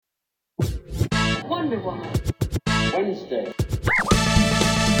Wonder Woman. Wednesday.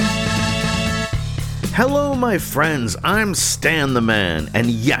 Hello, my friends. I'm Stan the Man, and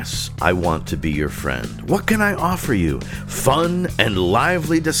yes, I want to be your friend. What can I offer you? Fun and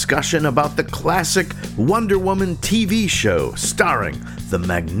lively discussion about the classic Wonder Woman TV show starring the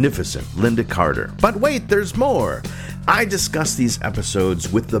magnificent Lynda Carter. But wait, there's more. I discuss these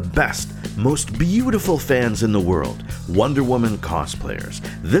episodes with the best, most beautiful fans in the world, Wonder Woman cosplayers.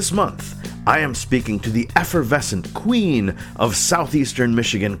 This month, I am speaking to the effervescent queen of southeastern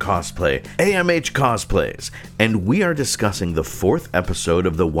Michigan cosplay, AMHCosplays, and we are discussing the fourth episode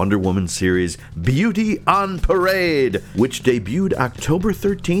of the Wonder Woman series, Beauty on Parade, which debuted October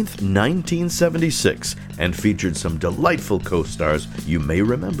 13th, 1976, and featured some delightful co-stars you may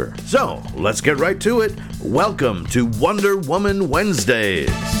remember. So, let's get right to it. Welcome to Wonder Woman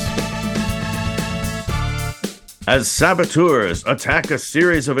Wednesdays. As saboteurs attack a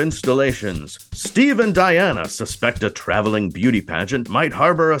series of installations, Steve and Diana suspect a traveling beauty pageant might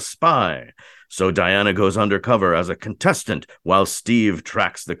harbor a spy. So Diana goes undercover as a contestant while Steve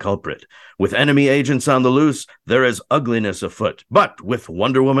tracks the culprit. With enemy agents on the loose, there is ugliness afoot. But with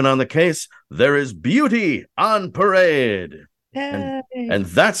Wonder Woman on the case, there is beauty on parade. And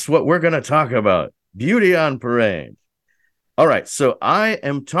that's what we're going to talk about. Beauty on parade. All right, so I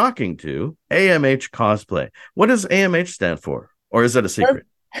am talking to AMHCosplay. What does AMH stand for? Or is that a secret?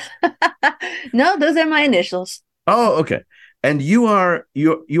 No, those are my initials. Oh, okay. And you are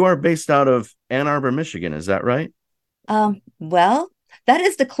based out of Ann Arbor, Michigan, is that right? Well, that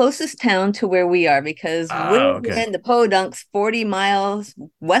is the closest town to where we are because we're in the Podunks, 40 miles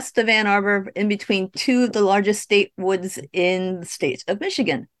west of Ann Arbor, in between two of the largest state woods in the state of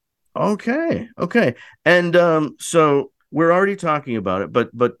Michigan. Okay. And so we're already talking about it,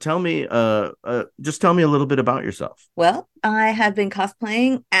 but tell me, just tell me a little bit about yourself. Well, I have been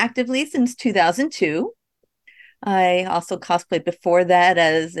cosplaying actively since 2002. I also cosplayed before that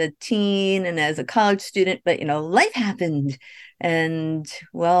as a teen and as a college student, but life happened. And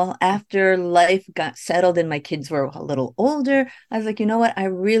well, after life got settled and my kids were a little older, I was like, you know what? I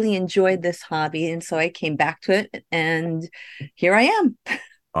really enjoyed this hobby. And so I came back to it and here I am.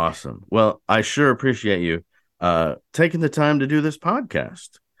 Awesome. Well, I sure appreciate you taking the time to do this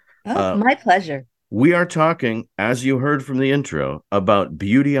podcast. Oh, my pleasure. We are talking, as you heard from the intro, about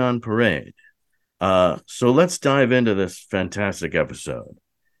Beauty on Parade. So let's dive into this fantastic episode.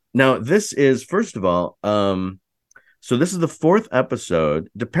 Now, this is, first of all, so this is the fourth episode,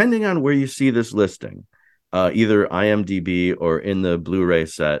 depending on where you see this listing, either IMDb or in the Blu-ray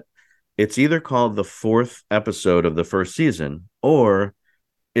set. It's either called the fourth episode of the first season, or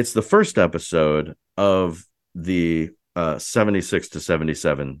it's the first episode of the 76 to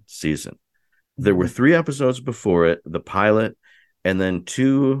 77 season. There were 3 episodes before it, the pilot, and then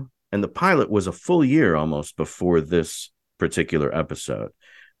 2, and the pilot was a full year almost before this particular episode.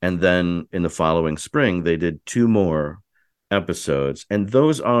 And then in the following spring, they did 2 more episodes. And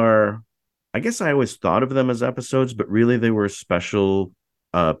those are, I guess I always thought of them as episodes, but really they were special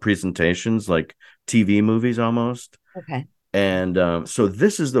presentations, like TV movies almost. Okay. And so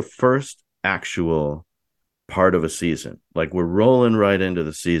this is the first actual part of a season. Like, we're rolling right into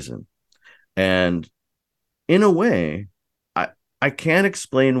the season. And in a way, I can't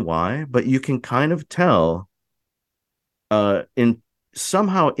explain why, but you can kind of tell in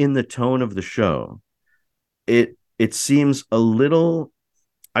the tone of the show, it seems a little,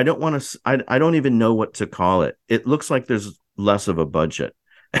 I don't even know what to call it. It looks like there's less of a budget.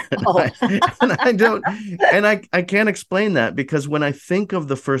 I can't explain that, because when I think of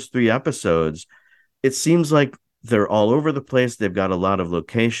the first 3 episodes, it seems like they're all over the place. They've got a lot of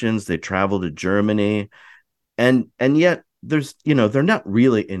locations. They travel to Germany, and yet there's, they're not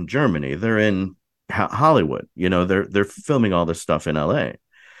really in Germany. They're in Hollywood. They're filming all this stuff in LA.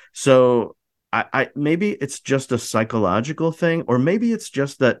 So I maybe it's just a psychological thing, or maybe it's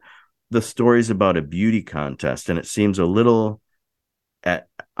just that the story's about a beauty contest, and it seems a little at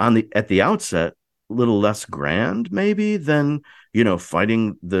the outset a little less grand maybe than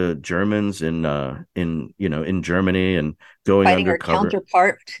fighting the Germans in Germany and going fighting undercover. Our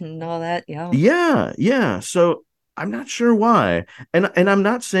counterpart and all that. Yeah. So I'm not sure why, and I'm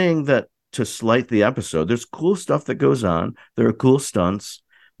not saying that to slight the episode. There's cool stuff that goes on. There are cool stunts,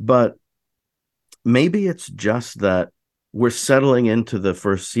 but maybe it's just that we're settling into the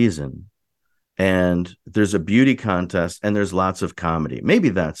first season, and there's a beauty contest and there's lots of comedy. Maybe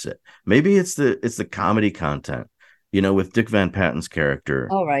that's it. Maybe it's the comedy content, with Dick Van Patten's character.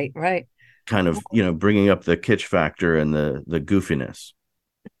 Oh, right. Kind of, bringing up the kitsch factor and the goofiness.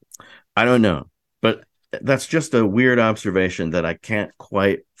 I don't know, but that's just a weird observation that I can't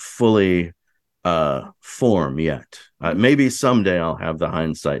quite fully form yet. Maybe someday I'll have the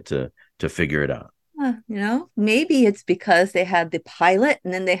hindsight to figure it out. Maybe it's because they had the pilot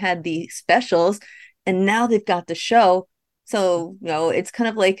and then they had the specials, and now they've got the show. So, it's kind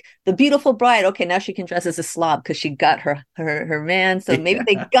of like The Beautiful Bride. Okay, now she can dress as a slob because she got her man. So maybe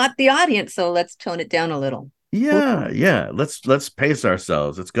they got the audience. So let's tone it down a little. Yeah. Let's pace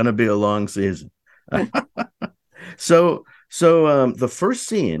ourselves. It's going to be a long season. So the first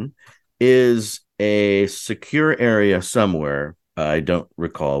scene is a secure area somewhere. I don't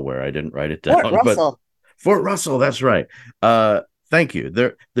recall where. I didn't write it down. Fort Russell. But Fort Russell, that's right. Thank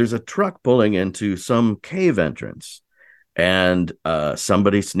you. There's a truck pulling into some cave entrance, and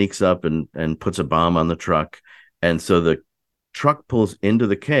somebody sneaks up and puts a bomb on the truck, and so the truck pulls into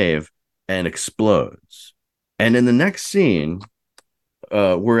the cave and explodes. And in the next scene,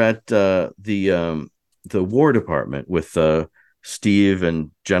 we're at the War Department with Steve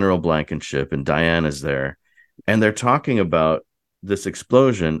and General Blankenship, and Diana's there, and they're talking about this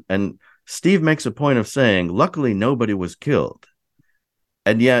explosion, and Steve makes a point of saying, luckily nobody was killed.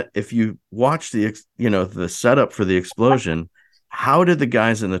 And yet, if you watch the setup for the explosion, how did the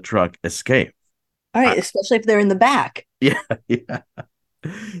guys in the truck escape? All right, especially if they're in the back. Yeah.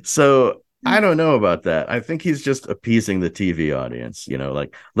 So I don't know about that. I think he's just appeasing the TV audience,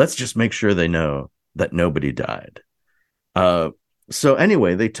 like, let's just make sure they know that nobody died. So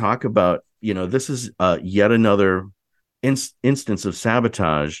anyway, they talk about, this is yet another instance of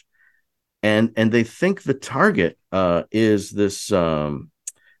sabotage, and they think the target is this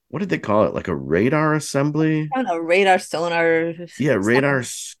what did they call it, like a radar assembly? I don't know, radar, sonar, radar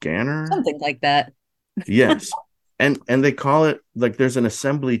scanner, something like that. Yes. And they call it, like, there's an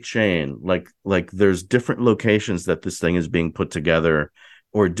assembly chain, like there's different locations that this thing is being put together,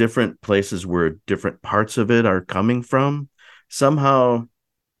 or different places where different parts of it are coming from. Somehow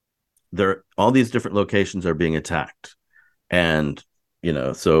all these different locations are being attacked. And,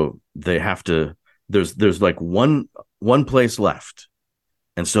 so they have to, there's like one place left.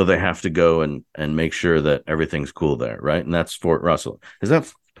 And so they have to go and make sure that everyth's cool there. Right. And that's Fort Russell. That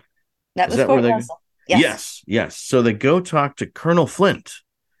was Fort Russell. Yes. So they go talk to Colonel Flint,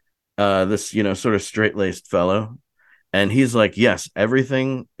 this, sort of straight-laced fellow. And he's like, yes,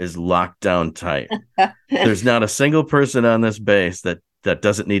 everything is locked down tight. There's not a single person on this base that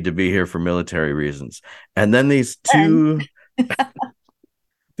doesn't need to be here for military reasons. And then these two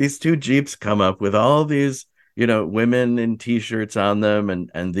Jeeps come up with all these, women in T-shirts on them,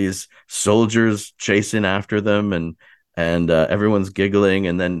 and these soldiers chasing after them, and everyone's giggling.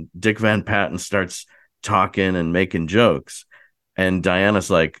 And then Dick Van Patten starts talking and making jokes. And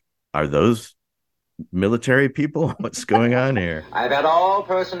Diana's like, are those military people? What's going on here? I've had all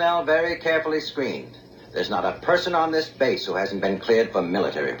personnel very carefully screened. There's not a person on this base who hasn't been cleared for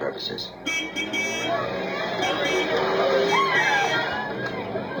military purposes.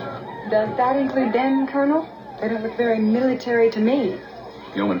 Does that include them, Colonel? They don't look very military to me.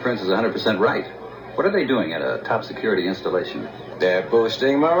 Yeoman Prince is 100% right. What are they doing at a top security installation? They're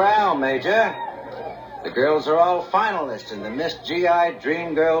boosting morale, Major. The girls are all finalists in the Miss GI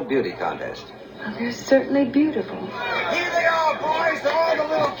Dream Girl Beauty Contest. Well, they're certainly beautiful. Here they are, boys. They're all the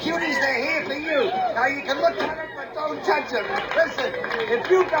little cuties. They're here for you. Now, you can look at them, but don't touch them. Listen, if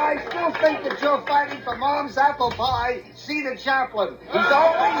you guys still think that you're fighting for Mom's apple pie, see the chaplain. He's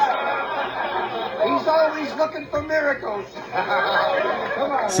always looking for miracles.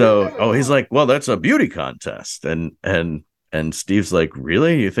 Come on. So, he's like, well, that's a beauty contest. And Steve's like,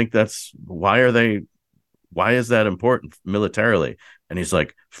 really? You think why is that important militarily? And he's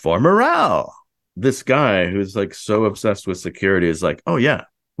like, for morale. This guy who's like so obsessed with security is like, oh yeah,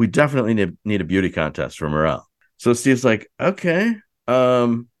 we definitely need a beauty contest for morale. So Steve's like, okay.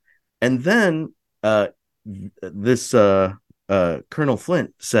 And then this Colonel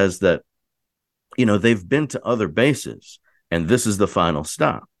Flint says that, they've been to other bases and this is the final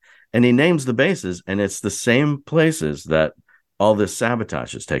stop. And he names the bases, and it's the same places that all this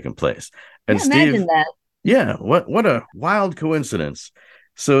sabotage has taken place. And Steve, imagine that. Yeah, what a wild coincidence.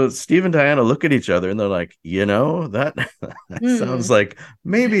 So Steve and Diana look at each other and they're like, that sounds like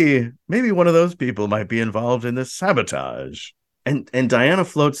maybe one of those people might be involved in this sabotage. And Diana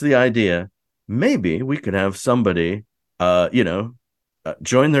floats the idea, maybe we could have somebody,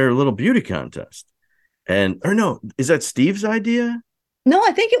 join their little beauty contest. Or no, is that Steve's idea? No,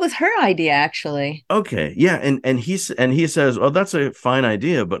 I think it was her idea, actually. Okay, yeah, and he says, "Oh, that's a fine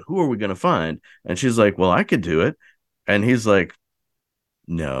idea, but who are we going to find?" And she's like, "Well, I could do it." And he's like,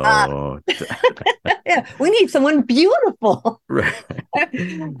 "No, yeah, we need someone beautiful." Right.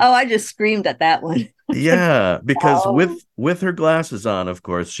 Oh, I just screamed at that one. Yeah, because with her glasses on, of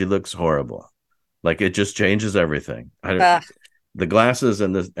course, she looks horrible. Like it just changes everything. Ah, The glasses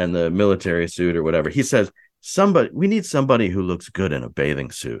and the military suit or whatever. He says, we need somebody who looks good in a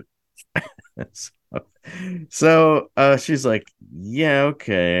bathing suit. So she's like, yeah,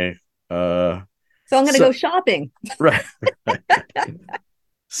 okay. so I'm going to So go shopping. right.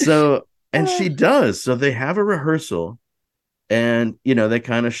 So and she does. So they have a rehearsal, and they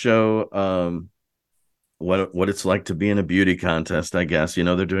kind of show what it's like to be in a beauty contest, I guess.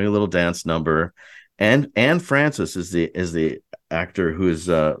 They're doing a little dance number, and Anne Francis is the actor who's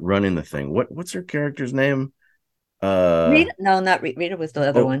running the thing. What's her character's name? Rita? No, not Rita. Rita was the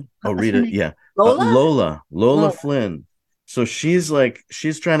other one. What's her Rita, name? yeah. Lola? Lola Flynn. So she's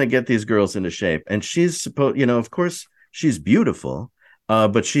trying to get these girls into shape, and she's supposed, of course she's beautiful,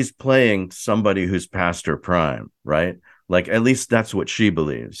 but she's playing somebody who's past her prime, right? Like at least that's what she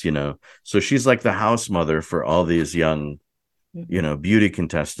believes. So she's like the house mother for all these young, beauty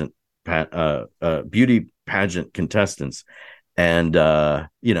beauty pageant contestants, and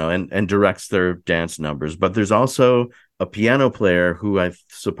and directs their dance numbers. But there's also a piano player who I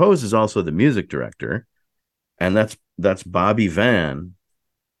suppose is also the music director, and that's Bobby Van.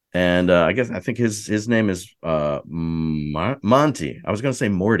 And I think his name is Monty. I was going to say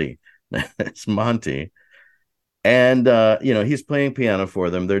Morty. It's Monty. And he's playing piano for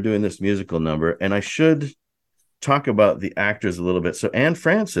them. They're doing this musical number, and I should talk about the actors a little bit. So Anne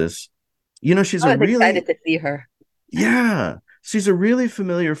Francis, she's I was excited to see her. Yeah, she's a really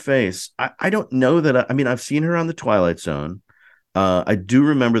familiar face. I don't know that. I mean, I've seen her on The Twilight Zone. I do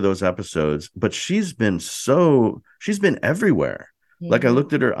remember those episodes, but she's been everywhere. Like I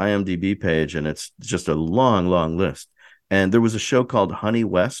looked at her IMDb page, and it's just a long, long list. And there was a show called Honey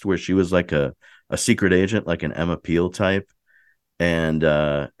West where she was like a secret agent, like an Emma Peel type, and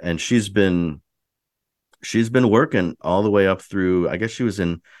she's been working all the way up through. I guess she was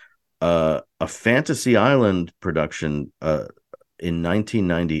in a Fantasy Island production in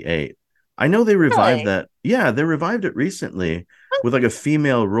 1998. I know they revived that. Yeah, they revived it recently with like a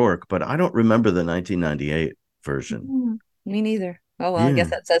female Rourke, but I don't remember the 1998 version. Me neither. Oh, well, I guess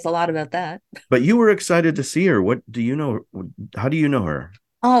that says a lot about that. But you were excited to see her. What do you know? How do you know her?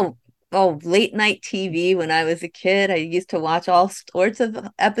 Oh, late night TV when I was a kid. I used to watch all sorts of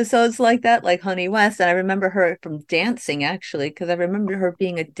episodes like that, like Honey West. And I remember her from dancing, actually, because I remember her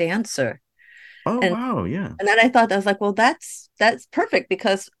being a dancer. Oh, wow, yeah. And then I was like, well, that's perfect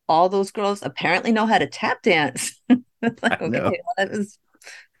because all those girls apparently know how to tap dance. Like, okay, well,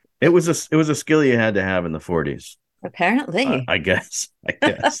 it was a skill you had to have in the 40s. Apparently. I guess.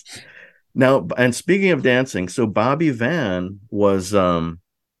 Now, and speaking of dancing, so Bobby Van was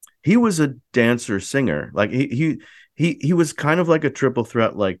he was a dancer singer. Like he was kind of like a triple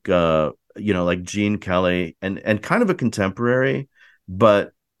threat, like like Gene Kelly, and kind of a contemporary,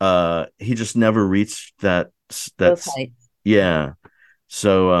 but he just never reached that yeah.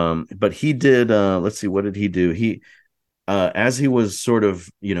 So but he did let's see, what did he do? He as he was sort of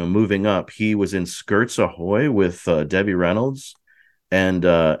moving up, he was in Skirts Ahoy with Debbie Reynolds, and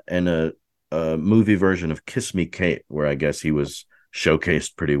a movie version of Kiss Me Kate, where I guess he was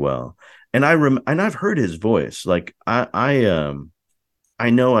showcased pretty well. And I've heard his voice. Like I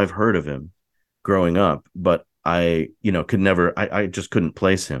know I've heard of him growing up, but I could never, I just couldn't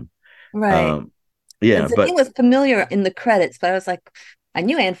place him. Right. Yeah, but he was familiar in the credits, but I was like, I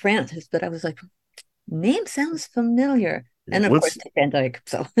knew Anne Francis, but I was like, name sounds familiar. And of course, Van Dyke.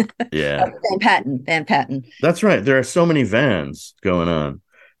 So yeah, Van Patten. That's right. There are so many Vans going on,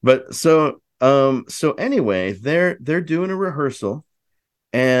 but so anyway, they're doing a rehearsal,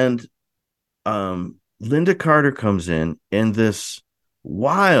 and Lynda Carter comes in this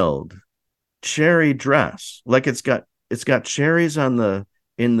wild cherry dress, like it's got cherries on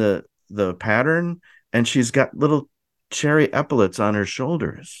in the pattern, and she's got little cherry epaulets on her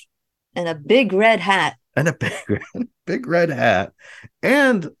shoulders, and a big red hat, and a big red hat,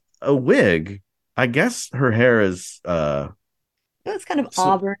 and a wig. I guess her hair is it's kind of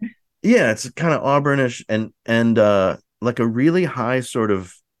auburn. Yeah, it's kind of auburnish, and like a really high sort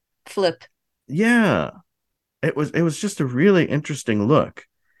of flip. Yeah, it was just a really interesting look.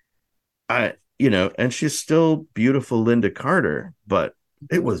 And she's still beautiful Lynda Carter, but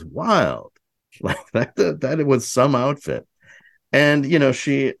it was wild. Like that it was some outfit. And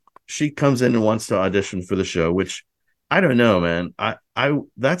she comes in and wants to audition for the show, which I don't know, man.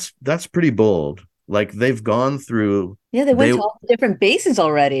 That's pretty bold. Like they've gone through. Yeah, they went to all the different bases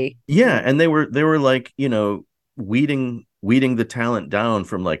already. Yeah, and they were like, weeding the talent down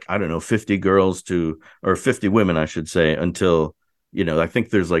from like, I don't know, 50 girls or 50 women, I should say, until I think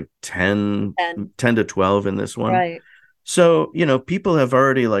there's like 10 to 12 in this one. Right. So, people have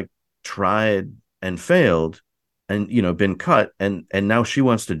already like tried and failed and been cut, and now she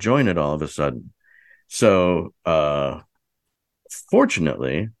wants to join it all of a sudden. So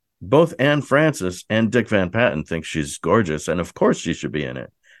fortunately, both Anne Francis and Dick Van Patten think she's gorgeous, and of course she should be in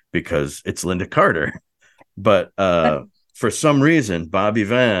it because it's Lynda Carter. But for some reason, Bobby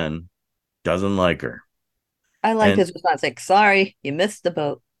Van doesn't like her. I like his response, like, sorry, you missed the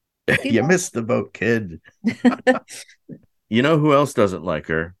boat. You missed the boat, kid. You know who else doesn't like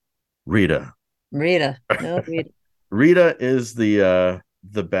her? Rita. Rita. No, Rita. Rita is the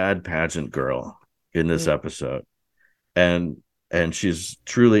bad pageant girl in this episode. And she's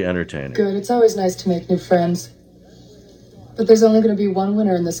truly entertaining. Good. It's always nice to make new friends. But there's only going to be one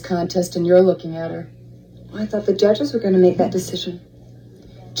winner in this contest, and you're looking at her. I thought the judges were going to make that decision.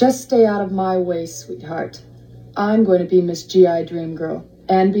 Just stay out of my way, sweetheart. I'm going to be Miss G.I. Dream Girl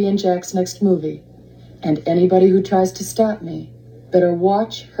and be in Jack's next movie. And anybody who tries to stop me better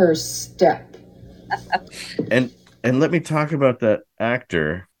watch her step. And let me talk about that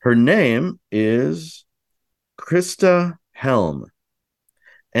actor. Her name is Krista Helm.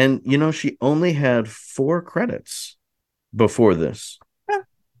 And she only had 4 credits before this.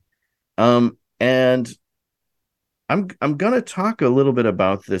 And I'm gonna talk a little bit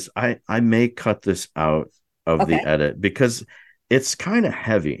about this. I may cut this out of the edit because it's kind of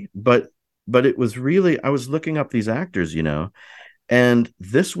heavy, but it was really, I was looking up these actors, and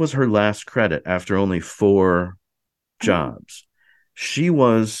this was her last credit after only 4 jobs. She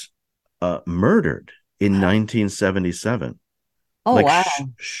was murdered in 1977. Oh, wow.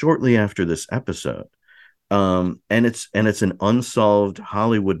 Shortly after this episode. And it's an unsolved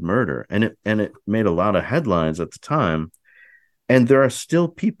Hollywood murder, and it made a lot of headlines at the time. And there are still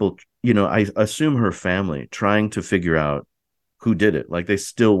people, I assume her family, trying to figure out who did it. Like, they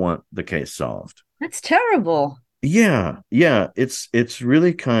still want the case solved. That's terrible. Yeah. It's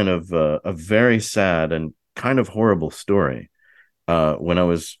really kind of a very sad and kind of horrible story. When I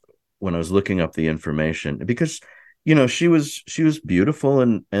was looking up the information, because she was beautiful,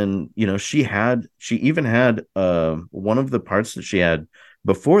 and she even had one of the parts that she had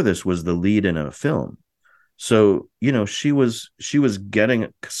before this was the lead in a film. So she was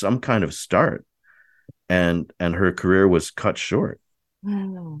getting some kind of start, and her career was cut short.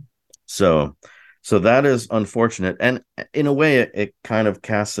 Wow. So that is unfortunate, and in a way it kind of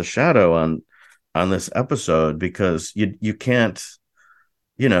casts a shadow on this episode, because you can't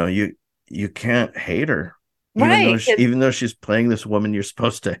you can't hate her. Even though she's playing this woman you're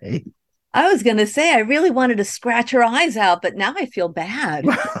supposed to hate. I was going to say, I really wanted to scratch her eyes out, but now I feel bad.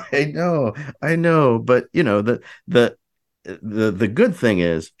 I know. But the good thing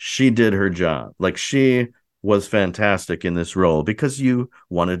is she did her job. Like, she was fantastic in this role because you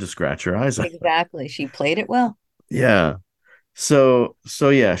wanted to scratch her eyes out. Exactly. She played it well. Yeah. So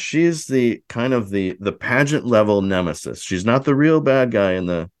yeah, she's the kind of the pageant level nemesis. She's not the real bad guy in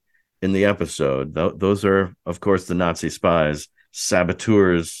the episode. Those are, of course, the Nazi spies,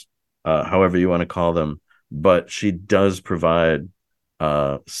 saboteurs, however you want to call them. But she does provide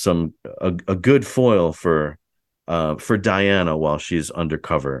a good foil for Diana while she's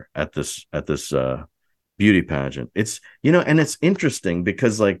undercover at this beauty pageant. It's and it's interesting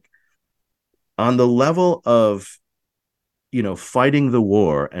because, like, on the level of fighting the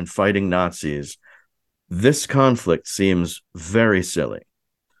war and fighting Nazis, this conflict seems very silly.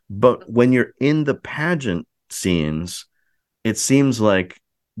 But when you're in the pageant scenes, it seems like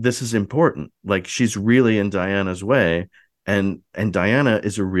this is important. Like, she's really in Diana's way, and Diana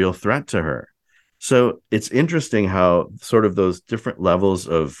is a real threat to her. So it's interesting how sort of those different levels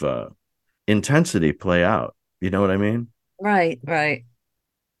of intensity play out. You know what I mean? Right.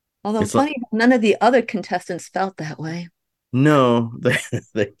 Although it's funny, none of the other contestants felt that way. No,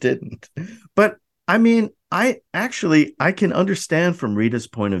 they didn't. But I mean, I can understand from Rita's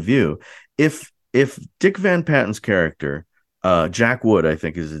point of view. If Dick Van Patten's character, Jack Wood, I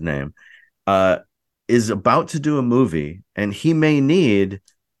think is his name, is about to do a movie, and he may need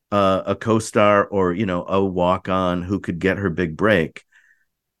a co-star or a walk-on who could get her big break,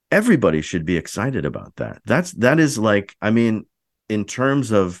 everybody should be excited about that. That is like, I mean, in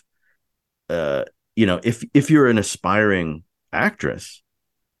terms of if you're an aspiring actress,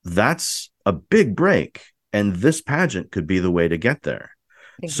 that's a big break, and this pageant could be the way to get there.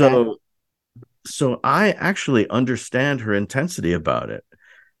 Exactly. So I actually understand her intensity about it,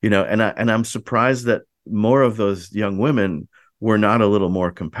 and I'm surprised that more of those young women were not a little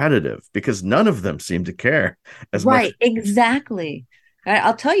more competitive, because none of them seem to care as much. Right, exactly.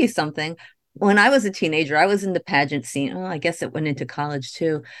 I'll tell you something. When I was a teenager, I was in the pageant scene. Oh, I guess it went into college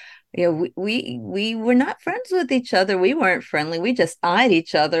too. Yeah, we were not friends with each other. We weren't friendly. We just eyed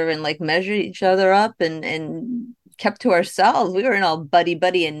each other and like measured each other up and kept to ourselves. We weren't all buddy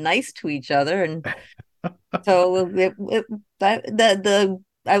buddy and nice to each other. And so the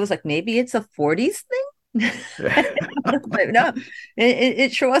I was like, maybe it's a 40s thing. But no,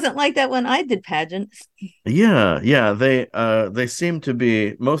 it sure wasn't like that when I did pageants. Yeah, they seem to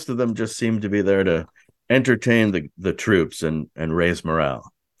be, most of them just seem to be there to entertain the troops and raise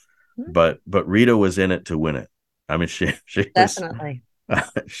morale. But Rita was in it to win it. I mean, she was Definitely.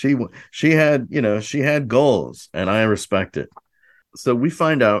 she had, she had goals, and I respect it. So we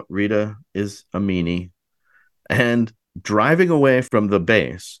find out Rita is a meanie, and driving away from the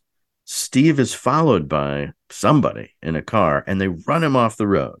base, Steve is followed by somebody in a car, and they run him off the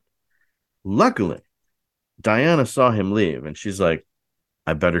road. Luckily, Diana saw him leave, and she's like,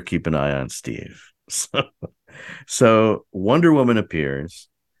 I better keep an eye on Steve. So Wonder Woman appears,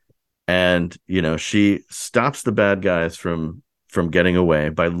 and she stops the bad guys from getting away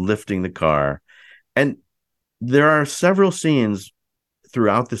by lifting the car. And there are several scenes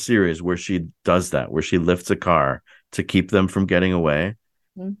throughout the series where she does that, where she lifts a car to keep them from getting away.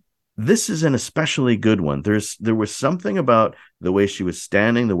 Mm-hmm. This is an especially good one. There was something about the way she was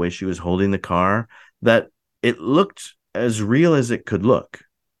standing, the way she was holding the car, that it looked as real as it could look.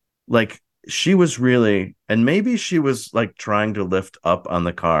 Like she was really, and maybe she was like trying to lift up on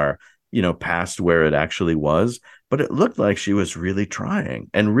the car, past where it actually was, but it looked like she was really trying,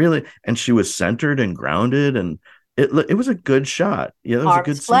 and she was centered and grounded, and it was a good shot. Yeah, that was a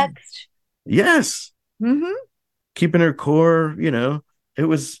good scene. Yes. Mm-hmm. Keeping her core, it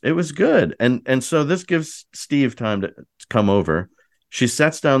was good. And so this gives Steve time to come over. She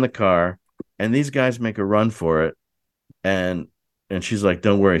sets down the car, and these guys make a run for it. And she's like,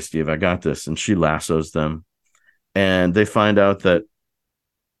 don't worry, Steve, I got this. And she lassos them. And they find out that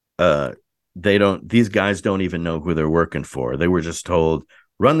these guys don't even know who they're working for. They were just told,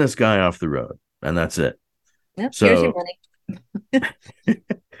 run this guy off the road. And that's it. Yep, so here's your money.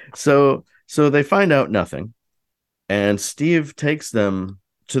 So they find out nothing. And Steve takes them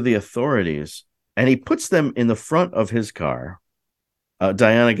to the authorities, and he puts them in the front of his car.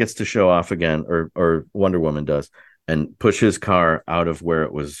 Diana gets to show off again, or Wonder Woman does, and push his car out of where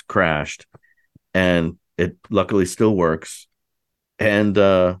it was crashed. And it luckily still works. And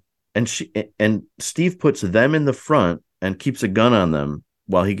Steve puts them in the front and keeps a gun on them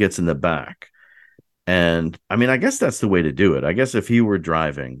while he gets in the back. And I mean, I guess that's the way to do it. I guess if he were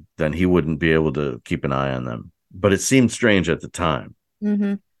driving, then he wouldn't be able to keep an eye on them. But it seemed strange at the time.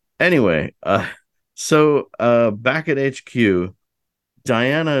 Mm-hmm. Anyway, so back at HQ,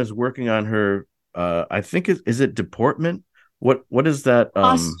 Diana is working on her, I think, is it deportment? What is that?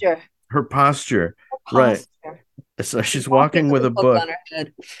 Posture. Her posture. Right. So she's walking with a book on her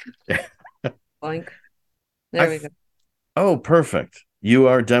head. Boink. There we go. Oh, perfect. You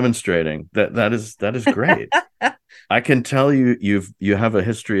are demonstrating that is great. I can tell you have a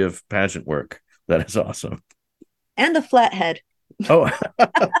history of pageant work. That is awesome. And a flat head. Oh,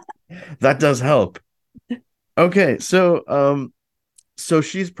 that does help. Okay, so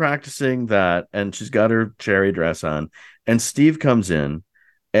she's practicing that, and she's got her cherry dress on, and Steve comes in,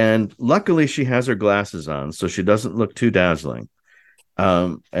 and luckily she has her glasses on, so she doesn't look too dazzling.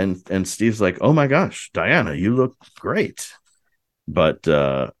 And Steve's like, "Oh my gosh, Diana, you look great." But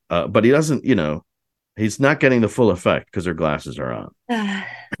he doesn't, he's not getting the full effect because her glasses are on.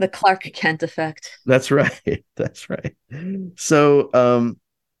 The Clark Kent effect. That's right. That's right. So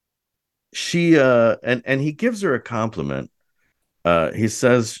she and he gives her a compliment. He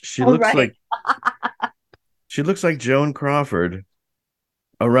says she looks like she looks like Joan Crawford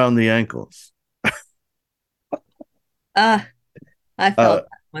around the ankles. I felt that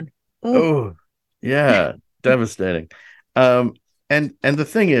one. Ooh. Oh, yeah, devastating. And the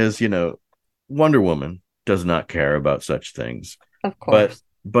thing is, Wonder Woman does not care about such things. Of course.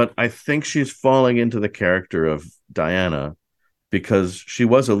 But I think she's falling into the character of Diana because she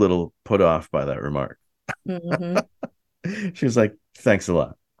was a little put off by that remark. Mm-hmm. She's like, thanks a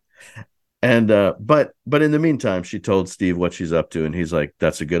lot. And but in the meantime, she told Steve what she's up to, and he's like,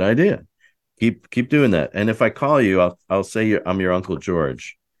 that's a good idea. Keep doing that. And if I call you, I'll say I'm your Uncle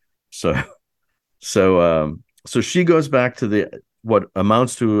George. So she goes back to what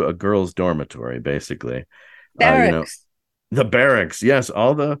amounts to a girls' dormitory, basically. Barracks. The barracks. Yes,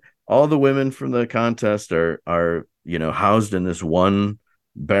 all the women from the contest are housed in this one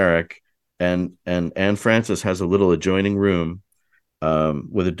barrack, and Anne Francis has a little adjoining room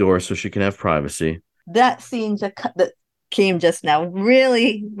with a door so she can have privacy. That scene that came just now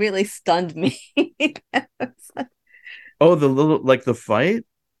really, really stunned me. Oh, the little, like the fight?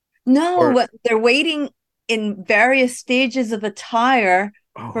 No, Or they're waiting in various stages of attire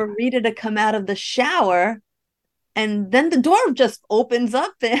oh for Rita to come out of the shower, and then the door just opens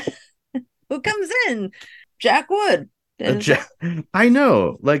up and who comes in? Jack Wood. And it's like, I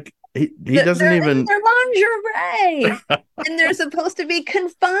know, like he doesn't they're in even. their lingerie and they're supposed to be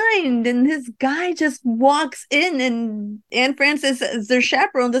confined. And this guy just walks in, and Anne Francis, as their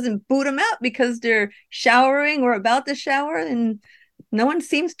chaperone, doesn't boot him out because they're showering or about to shower, and no one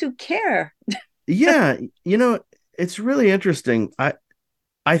seems to care. Yeah, it's really interesting.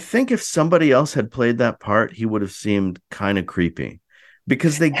 I think if somebody else had played that part, he would have seemed kind of creepy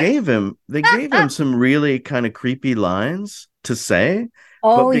because they gave him some really kind of creepy lines to say,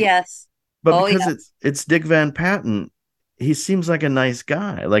 but Oh, yes. but Oh, because yes. it's Dick Van Patten, he seems like a nice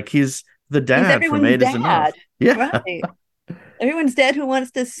guy. Like he's the He's dad from everyone's Eight is Enough. dad. Yeah. Right. Everyone's dad who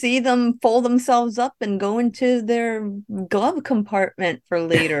wants to see them fold themselves up and go into their glove compartment for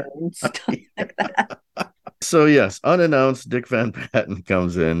later and stuff like that. So yes, unannounced, Dick Van Patten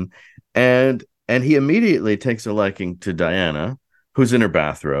comes in, and he immediately takes a liking to Diana, who's in her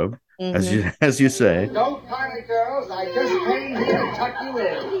bathrobe, as you Mhm. as you say. Don't panic, girls. I just came here to tuck you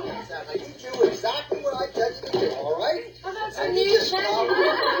in. You do exactly what I tell you to do, all right? And you just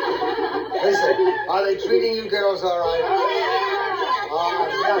listen, are they treating you girls all right? Oh,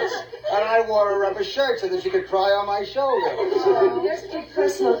 nuts. And I wore a rubber shirt so that you could cry on my shoulder. There's a few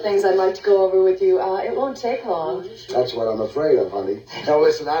personal things I'd like to go over with you. It won't take long. That's what I'm afraid of, honey. Now,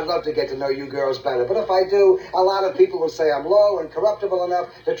 listen, I'd love to get to know you girls better, but if I do, a lot of people will say I'm low and corruptible enough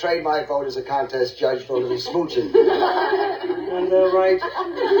to trade my vote as a contest judge for a little smooching. And they're right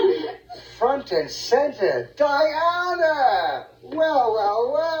front and center. Diana!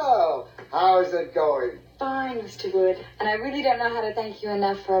 Well. How's it going? Fine, Mr. Wood. And I really don't know how to thank you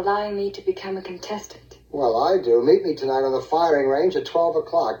enough for allowing me to become a contestant. Well, I do. Meet me tonight on the firing range at 12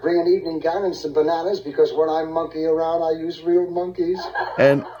 o'clock. Bring an evening gown and some bananas, because when I monkey around, I use real monkeys.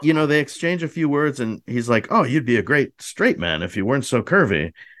 And they exchange a few words, and he's like, "Oh, you'd be a great straight man if you weren't so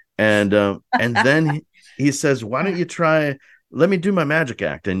curvy." And then he says, "Why don't you try? Let me do my magic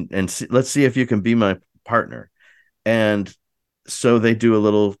act, and let's see if you can be my partner." And so they do a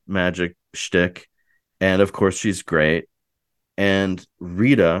little magic shtick, and of course she's great. And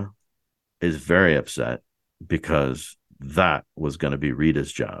Rita is very upset because that was going to be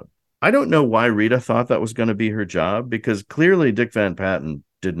Rita's job. I don't know why Rita thought that was going to be her job, because clearly Dick Van Patten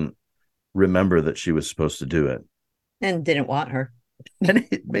didn't remember that she was supposed to do it. And didn't want her. And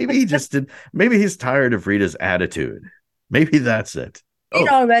maybe he just did. Maybe he's tired of Rita's attitude. Maybe that's it. He'd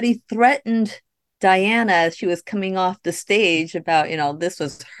already threatened Diana as she was coming off the stage about, this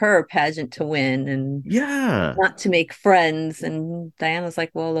was her pageant to win and Yeah. not to make friends. And Diana's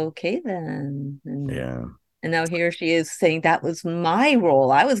like, well, okay then. Yeah. And now here she is saying that was my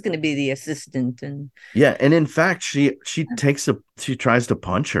role. I was going to be the assistant. And yeah, and in fact, she tries to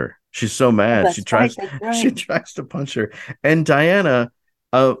punch her. She's so mad. That's She tries to punch her. And Diana,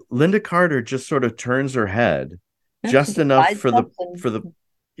 Lynda Carter just sort of turns her head just enough for the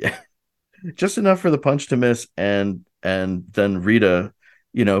yeah, just enough for the punch to miss, and then Rita,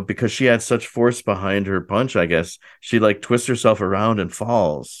 because she had such force behind her punch, I guess she like twists herself around and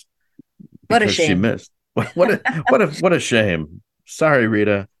falls. What a shame. She missed. What a shame. Sorry,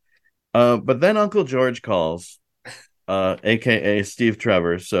 Rita. But then Uncle George calls, aka Steve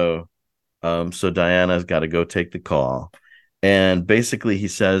Trevor. So Diana's got to go take the call, and basically he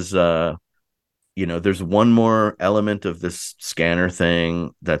says, there's one more element of this scanner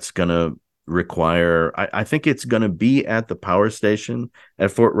thing that's gonna require. I think it's gonna be at the power station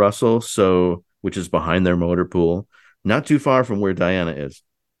at Fort Russell, which is behind their motor pool, not too far from where Diana is.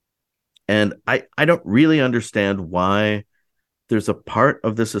 And I don't really understand why there's a part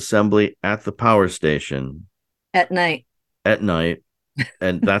of this assembly at the power station at night,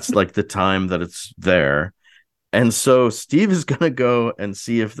 and that's like the time that it's there. And so Steve is going to go and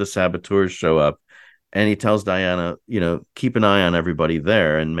see if the saboteurs show up, and he tells Diana, keep an eye on everybody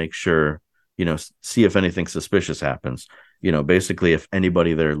there and make sure, see if anything suspicious happens, basically if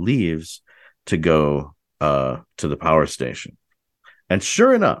anybody there leaves to go to the power station. And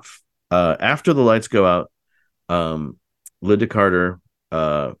sure enough, after the lights go out, Lynda Carter,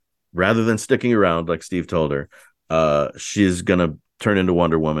 rather than sticking around like Steve told her, she's gonna turn into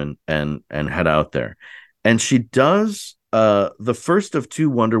Wonder Woman and head out there. And she does the first of two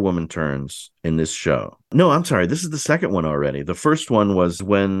Wonder Woman turns in this show. No, I'm sorry, this is the second one already. The first one was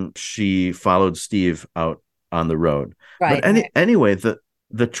when she followed Steve out on the road. Right. But anyway,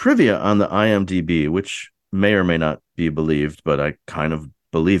 the trivia on the IMDb, which may or may not be believed, but I kind of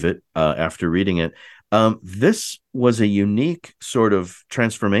believe it after reading it. This was a unique sort of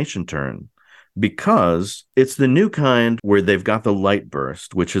transformation turn because it's the new kind where they've got the light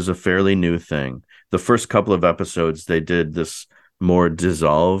burst, which is a fairly new thing. The first couple of episodes, they did this more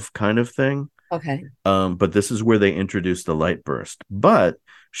dissolve kind of thing. Okay. But this is where they introduced the light burst. But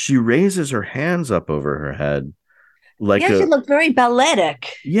she raises her hands up over her head like she looked very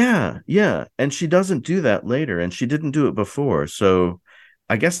balletic. Yeah. And she doesn't do that later, and she didn't do it before. So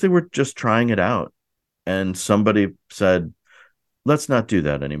I guess they were just trying it out. And somebody said, let's not do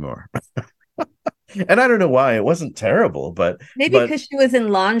that anymore. And I don't know why. It wasn't terrible, but maybe because she was in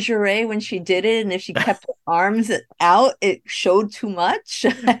lingerie when she did it, and if she kept her arms out, it showed too much.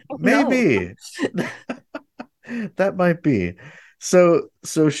 Maybe. That might be. So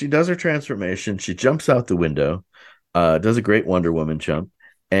she does her transformation. She jumps out the window, does a great Wonder Woman jump,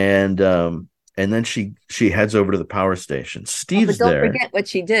 and then she heads over to the power station. Steve's but don't there. Forget what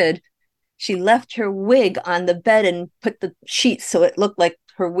she did. She left her wig on the bed and put the sheets so it looked like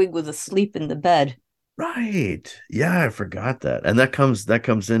her wig was asleep in the bed. Right. Yeah, I forgot that. And that comes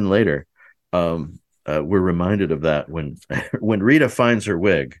in later. We're reminded of that when Rita finds her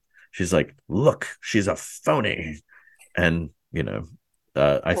wig. She's like, look, she's a phony. And,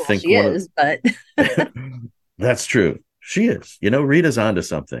 I think she is, but that's true. She is. Rita's onto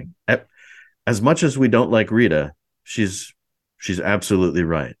something. As much as we don't like Rita, she's absolutely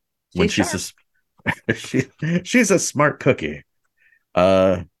right. She's a smart cookie.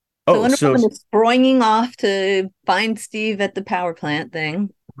 Wonder Woman is springing off to find Steve at the power plant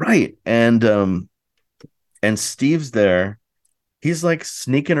thing. Right. And Steve's there. He's like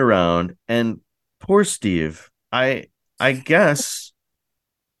sneaking around, and poor Steve, I guess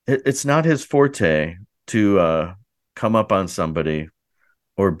it's not his forte to come up on somebody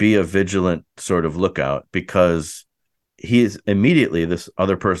or be a vigilant sort of lookout, because he's immediately, this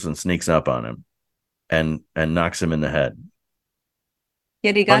other person sneaks up on him and knocks him in the head.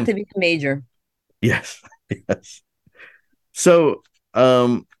 Yet he got to be a major. Yes. So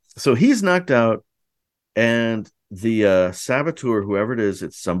he's knocked out, and the saboteur, whoever it is,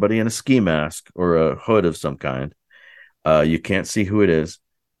 it's somebody in a ski mask or a hood of some kind. You can't see who it is.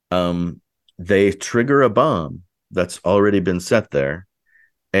 They trigger a bomb that's already been set there,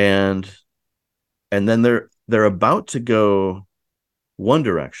 and then they're about to go one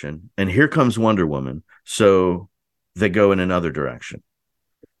direction, and here comes Wonder Woman. So they go in another direction.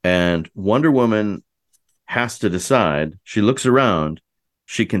 And Wonder Woman has to decide. She looks around.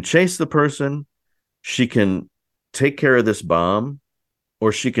 She can chase the person. She can take care of this bomb,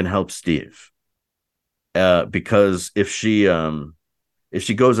 or she can help Steve. Because if she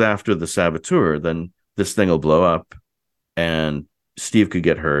goes after the saboteur, then this thing will blow up, and Steve could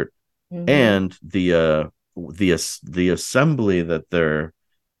get hurt. Mm-hmm. And the assembly that they're,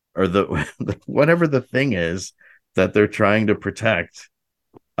 or the whatever the thing is that they're trying to protect,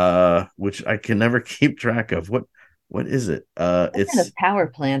 which I can never keep track of. What is it? It's a power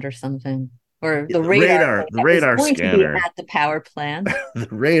plant or something, or the radar scanner at the power plant. The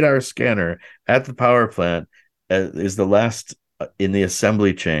radar scanner at the power plant is the last in the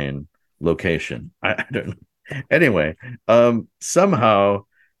assembly chain location. I don't know. Anyway, somehow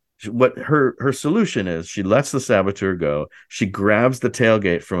what her solution is, she lets the saboteur go. She grabs the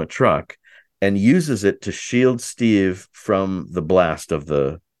tailgate from a truck and uses it to shield Steve from the blast of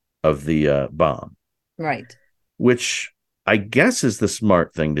the bomb. Right. Which I guess is the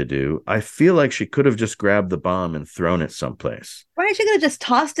smart thing to do. I feel like she could have just grabbed the bomb and thrown it someplace. Why is she going to just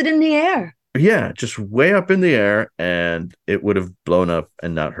tossed it in the air? Yeah, just way up in the air, and it would have blown up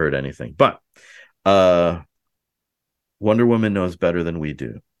and not hurt anything. But Wonder Woman knows better than we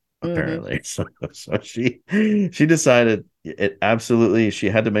do, apparently. Mm-hmm. So she decided it absolutely, she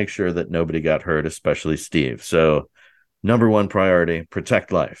had to make sure that nobody got hurt, especially Steve. So number one priority,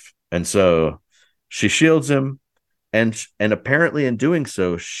 protect life. And so she shields him, and apparently in doing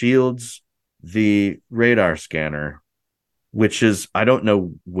so shields the radar scanner, which is, I don't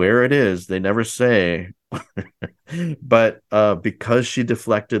know where it is. They never say, but because she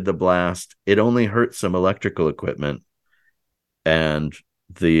deflected the blast, it only hurt some electrical equipment, and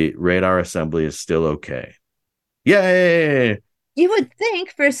the radar assembly is still okay. Yay! You would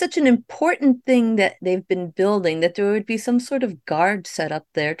think for such an important thing that they've been building that there would be some sort of guard set up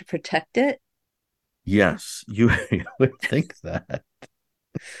there to protect it. Yes, you would think that.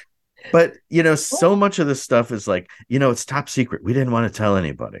 But, so much of this stuff is like, it's top secret. We didn't want to tell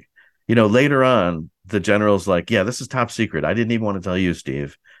anybody. Later on, the general's like, yeah, this is top secret. I didn't even want to tell you,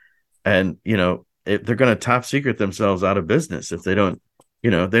 Steve. And, they're going to top secret themselves out of business if they don't,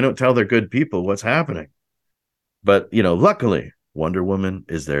 they don't tell their good people what's happening. But, luckily, Wonder Woman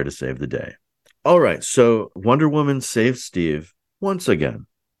is there to save the day. All right, so Wonder Woman saves Steve once again,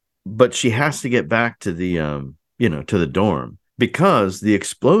 but she has to get back to the to the dorm because the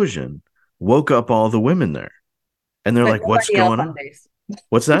explosion woke up all the women there. And they're But like, what's nobody else going on on? base.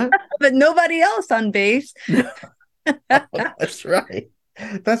 What's that? But nobody else on base. That's right.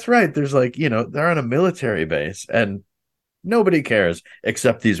 That's right. There's like, they're on a military base and nobody cares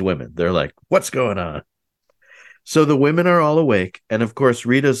except these women. They're like, what's going on? So the women are all awake. And of course,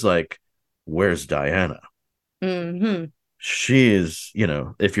 Rita's like, where's Diana? Mm-hmm. She is,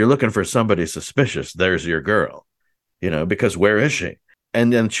 if you're looking for somebody suspicious, there's your girl, because where is she?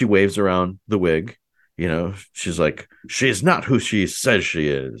 And then she waves around the wig. She's like, she's not who she says she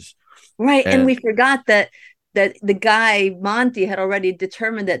is. Right. And we forgot that the guy, Monty, had already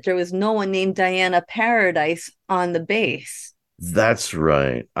determined that there was no one named Diana Paradise on the base. That's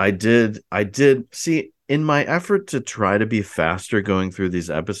right. I did see, in my effort to try to be faster going through these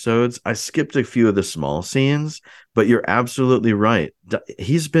episodes, I skipped a few of the small scenes, but you're absolutely right.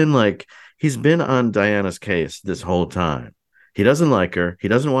 He's been on Diana's case this whole time. He doesn't like her. He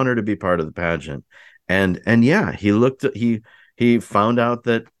doesn't want her to be part of the pageant. And yeah, he found out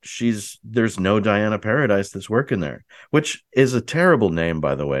that there's no Diana Paradise that's working there, which is a terrible name,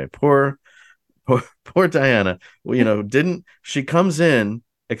 by the way. Poor Diana. She comes in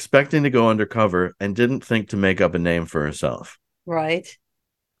expecting to go undercover and didn't think to make up a name for herself. Right.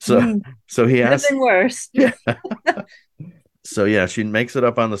 So he asked. Could have been worse. Yeah. So yeah, she makes it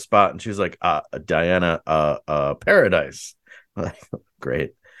up on the spot and she's like, Diana, Paradise.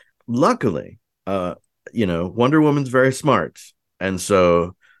 Great. Luckily, Wonder Woman's very smart. And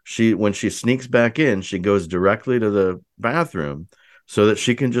so when she sneaks back in, she goes directly to the bathroom so that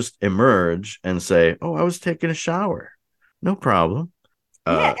she can just emerge and say, oh, I was taking a shower. No problem.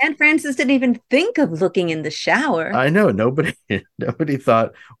 Yeah, and Frances didn't even think of looking in the shower. I know. Nobody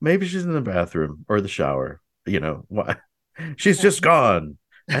thought maybe she's in the bathroom or the shower. Why? She's just gone.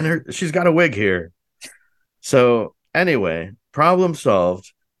 And she's got a wig here. So anyway, problem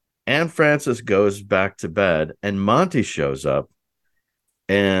solved. And Frances goes back to bed and Monty shows up.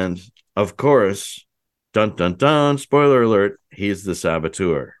 And of course, dun dun dun, spoiler alert, he's the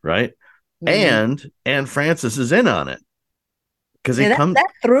saboteur, right? Mm-hmm. And Frances is in on it. Because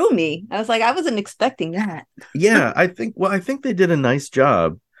that threw me. I was like, I wasn't expecting that. Yeah, I think they did a nice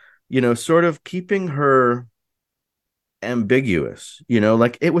job, sort of keeping her ambiguous,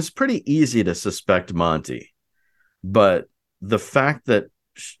 like it was pretty easy to suspect Monty, but the fact that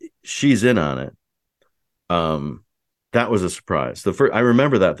she's in on it, that was a surprise. I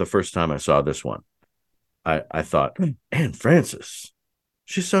remember that the first time I saw this one, I thought, Anne Francis,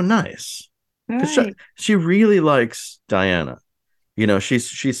 she's so nice. Right. She really likes Diana. She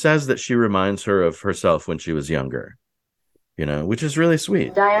says that she reminds her of herself when she was younger, which is really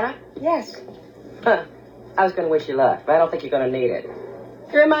sweet. Diana? Yes. Huh. I was going to wish you luck, but I don't think you're going to need it.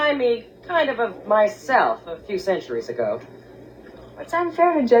 You remind me kind of myself a few centuries ago. It's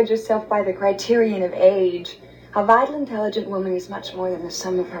unfair to judge yourself by the criterion of age. A vital, intelligent woman is much more than the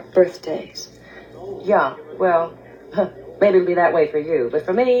sum of her birthdays. Yeah, well, maybe it'll be that way for you. But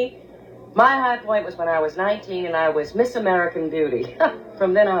for me, my high point was when I was 19 and I was Miss American Beauty.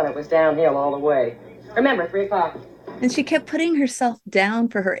 From then on, it was downhill all the way. Remember, 3 o'clock. And she kept putting herself down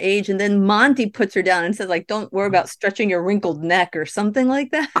for her age. And then Monty puts her down and says, like, don't worry about stretching your wrinkled neck or something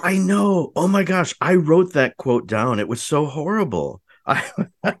like that. I know. Oh, my gosh. I wrote that quote down. It was so horrible. I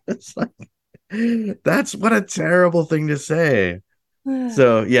was like, that's what a terrible thing to say.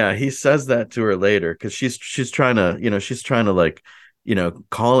 So, yeah, he says that to her later because she's trying to, like,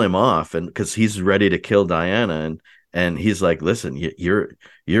 call him off, and because he's ready to kill Diana, and he's like, listen, you're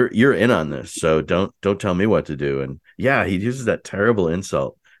in on this, so don't tell me what to do. And yeah, he uses that terrible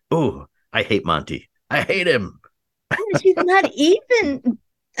insult. Oh, I hate Monty. I hate him. She's not even,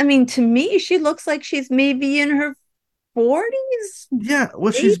 I mean, to me, she looks like she's maybe in her 40s. Yeah,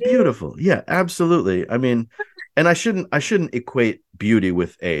 well, she's beautiful. Yeah, absolutely. I mean, and I shouldn't equate beauty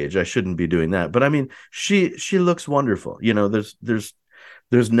with age. I shouldn't be doing that. But I mean, she looks wonderful. There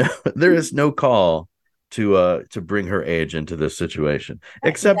is no call to bring her age into this situation.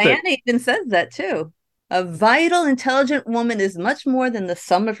 Except Diana even says that too. A vital, intelligent woman is much more than the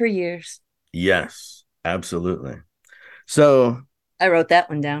sum of her years. Yes, absolutely. So I wrote that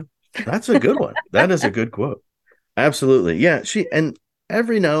one down. That's a good one. That is a good quote. Absolutely. Yeah. And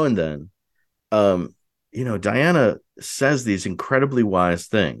every now and then, Diana says these incredibly wise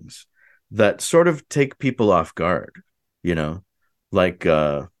things that sort of take people off guard, like,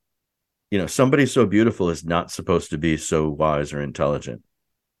 somebody so beautiful is not supposed to be so wise or intelligent,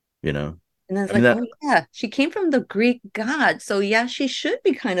 And then it's I mean, like, that oh yeah, she came from the Greek god, so yeah, she should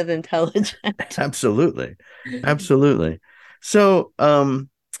be kind of intelligent. absolutely, absolutely. So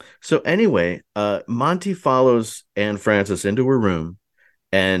anyway, Monty follows Anne Francis into her room,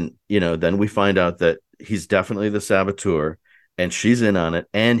 and then we find out that he's definitely the saboteur, and she's in on it.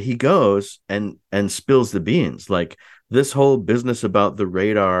 And he goes and spills the beans. Like, this whole business about the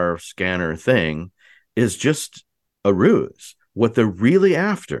radar scanner thing is just a ruse. What they're really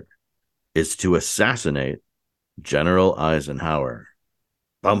after is to assassinate General Eisenhower.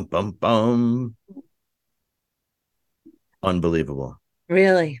 Bum bum bum. Unbelievable.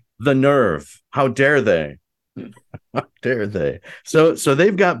 Really? The nerve. How dare they? How dare they? So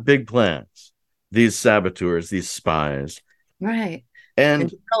they've got big plans. These saboteurs, these spies. Right. And And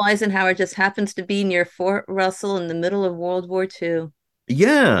General Eisenhower just happens to be near Fort Russell in the middle of World War II.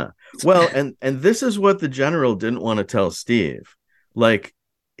 yeah. Well, and this is what the general didn't want to tell Steve. Like,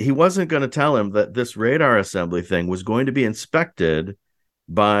 he wasn't going to tell him that this radar assembly thing was going to be inspected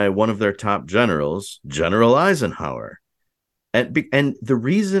by one of their top generals, General Eisenhower. And the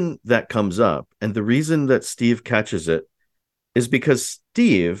reason that comes up, and the reason that Steve catches it, is because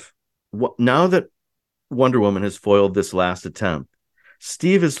Steve, now that Wonder Woman has foiled this last attempt,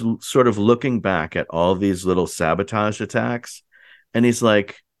 Steve is sort of looking back at all these little sabotage attacks, and he's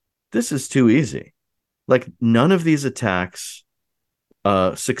like, this is too easy. Like, none of these attacks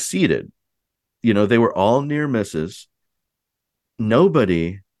succeeded. They were all near misses.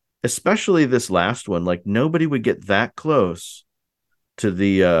 Nobody, especially this last one, like, nobody would get that close to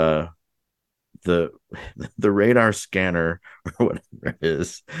the the radar scanner or whatever it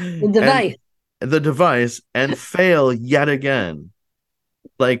is, the device, and fail yet again.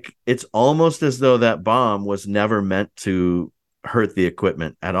 Like, it's almost as though that bomb was never meant to hurt the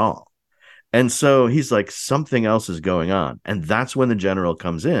equipment at all. And so he's like, something else is going on. And that's when the general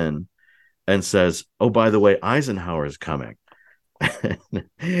comes in and says, oh, by the way, Eisenhower is coming.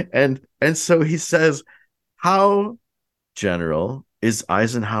 and so he says, how, General, is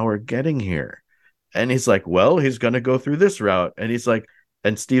Eisenhower getting here? And he's like, well, he's going to go through this route. And he's like,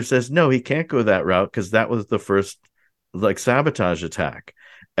 and Steve says, no, he can't go that route because that was the first, like, sabotage attack.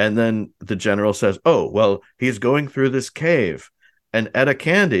 And then the general says, oh, well, he's going through this cave. And Etta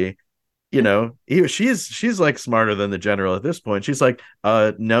Candy, she's like smarter than the general at this point. She's like,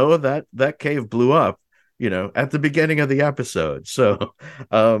 no, that cave blew up, at the beginning of the episode. So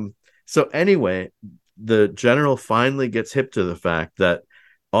anyway, the general finally gets hip to the fact that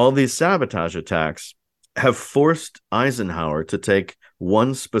all these sabotage attacks have forced Eisenhower to take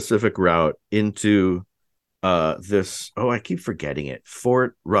one specific route into this, I keep forgetting it,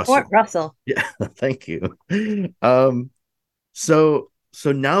 Fort Russell. Fort Russell. Yeah, thank you. So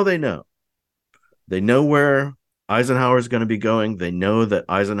now they know where Eisenhower is going to be going. They know that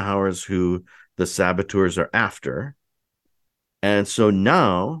Eisenhower is who the saboteurs are after. And so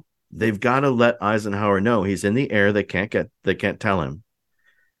now they've got to let Eisenhower know he's in the air. They can't tell him.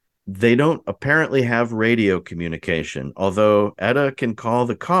 They don't apparently have radio communication, although Etta can call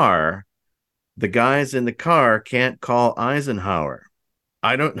the car. The guys in the car can't call Eisenhower.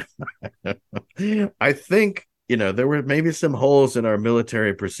 I don't I think, there were maybe some holes in our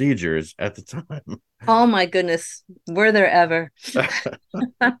military procedures at the time. Oh my goodness, were there ever?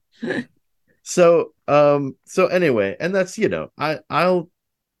 So anyway, and that's,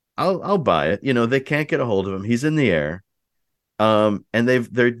 I'll buy it. They can't get a hold of him. He's in the air. And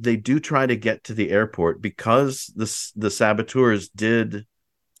they do try to get to the airport because the saboteurs did.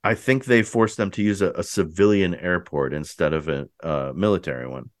 I think they forced them to use a civilian airport instead of a military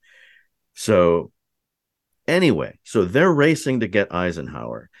one. So anyway, so they're racing to get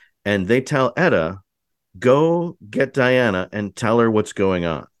Eisenhower, and they tell Etta, go get Diana and tell her what's going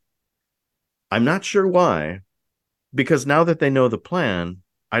on. I'm not sure why, because now that they know the plan,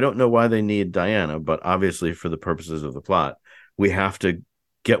 I don't know why they need Diana, but obviously for the purposes of the plot, we have to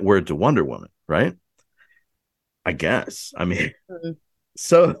get word to Wonder Woman, right? I guess. I mean,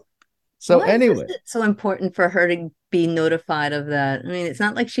 so Why anyway. is it so important for her to be notified of that? I mean, it's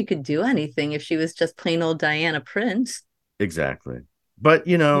not like she could do anything if she was just plain old Diana Prince. Exactly. But,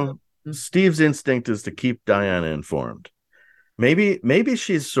 Steve's instinct is to keep Diana informed. Maybe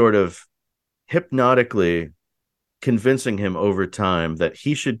she's sort of hypnotically convincing him over time that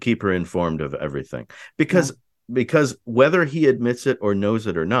he should keep her informed of everything. Because whether he admits it or knows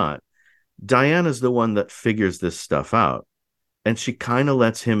it or not, Diana's the one that figures this stuff out. And she kind of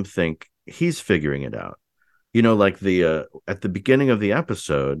lets him think he's figuring it out. Like at the beginning of the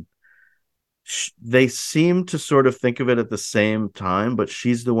episode, they seem to sort of think of it at the same time, but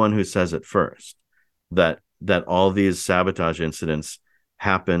she's the one who says it first, that all these sabotage incidents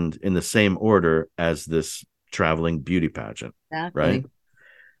happened in the same order as this traveling beauty pageant. Exactly. Right.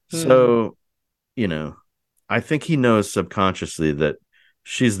 So, you know, I think he knows subconsciously that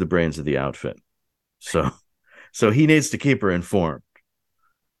she's the brains of the outfit. So he needs to keep her informed.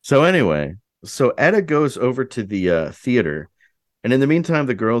 So anyway, so Etta goes over to the theater, and in the meantime,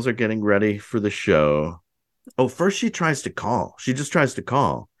 the girls are getting ready for the show. Oh, first she tries to call. She just tries to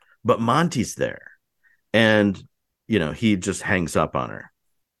call, but Monty's there, and he just hangs up on her.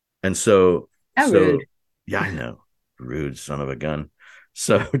 And so, rude. Yeah, I know, rude son of a gun.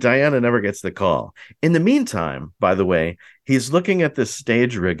 So Diana never gets the call. In the meantime, by the way, he's looking at the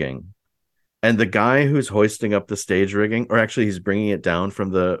stage rigging. And the guy who's hoisting up the stage rigging, or actually he's bringing it down from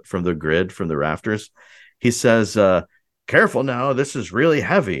the grid, from the rafters, he says, careful now, this is really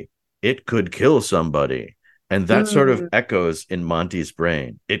heavy. It could kill somebody. And that sort of echoes in Monty's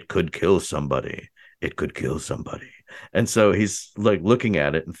brain. It could kill somebody. It could kill somebody. And so he's like looking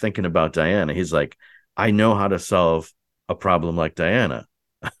at it and thinking about Diana. He's like, I know how to solve a problem like Diana.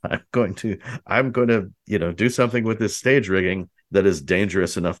 I'm going to, do something with this stage rigging that is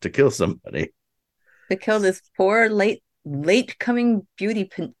dangerous enough to kill somebody. To kill this poor late coming beauty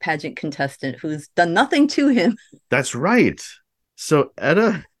pageant contestant who's done nothing to him. That's right. So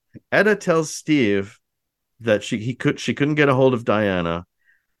Etta tells Steve that she couldn't get a hold of Diana,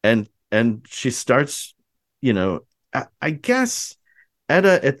 and she starts, I guess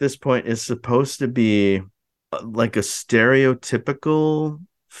Etta at this point is supposed to be like a stereotypical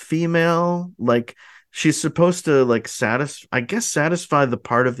female, like she's supposed to like satisfy the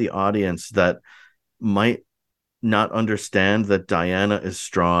part of the audience that might not understand that Diana is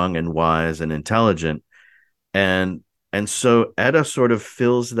strong and wise and intelligent, and so Etta sort of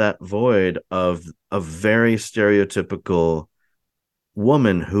fills that void of a very stereotypical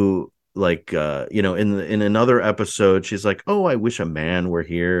woman who, like, in another episode she's like, oh, I wish a man were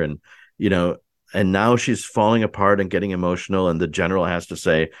here, and and now she's falling apart and getting emotional, and the general has to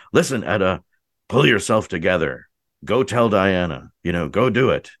say, listen, Etta, pull yourself together, go tell Diana, go do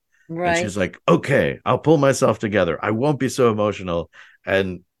it. Right. And she's like, okay, I'll pull myself together, I won't be so emotional.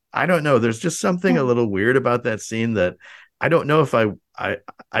 And I don't know, there's just something a little weird about that scene that I don't know if I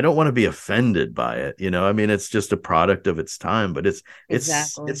don't want to be offended by it. I mean, it's just a product of its time, but it's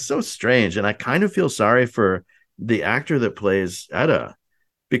so strange. And I kind of feel sorry for the actor that plays Etta,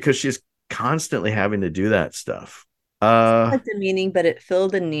 because she's constantly having to do that stuff. It's demeaning, but it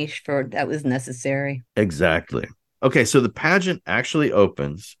filled a niche that was necessary. Exactly. Okay, so the pageant actually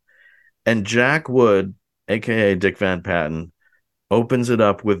opens, and Jack Wood, aka Dick Van Patten, opens it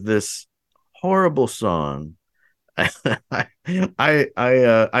up with this horrible song. I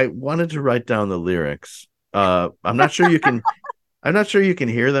wanted to write down the lyrics. I'm not sure you can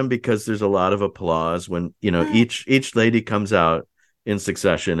hear them because there's a lot of applause when each lady comes out in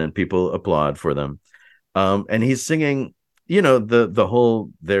succession and people applaud for them. And he's singing, the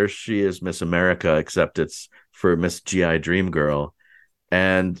whole "There She Is, Miss America," except it's for Miss GI Dream Girl.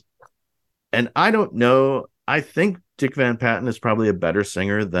 And I don't know, I think Dick Van Patten is probably a better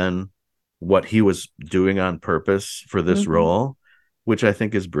singer than what he was doing on purpose for this role, which I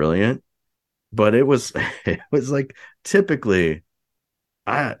think is brilliant. But it was like, typically,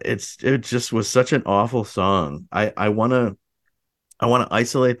 it just was such an awful song. I want to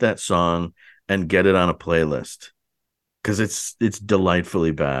isolate that song and get it on a playlist, because it's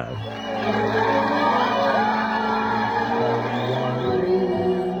delightfully bad.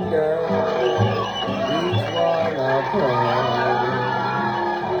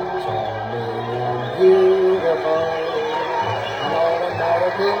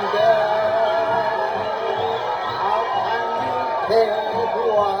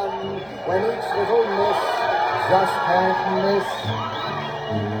 When each little miss just can't miss.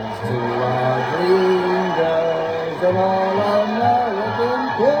 These two are dream girls, an all-American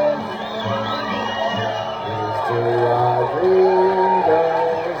kiss. These two are dream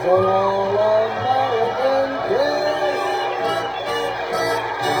girls, an all-American kiss.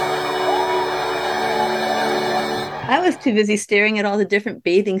 I was too busy staring at all the different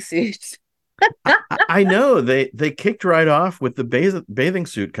bathing suits. I know, they kicked right off with the bathing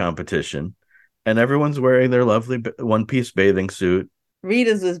suit competition, and everyone's wearing their lovely one-piece bathing suit.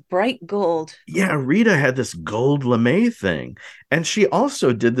 Rita's was bright gold. Yeah, Rita had this gold lame thing, and she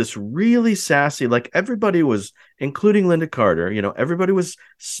also did this really sassy, like everybody was, including Lynda Carter, everybody was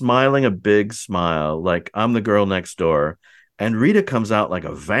smiling a big smile, like I'm the girl next door, and Rita comes out like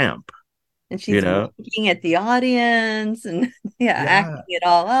a vamp. And she's looking at the audience and acting it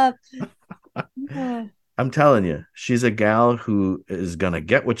all up. I'm telling you, she's a gal who is gonna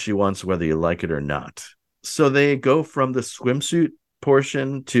get what she wants, whether you like it or not. So they go from the swimsuit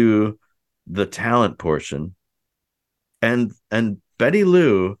portion to the talent portion. And Betty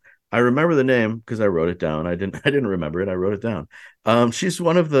Lou, I remember the name because I wrote it down. I didn't remember it. I wrote it down. She's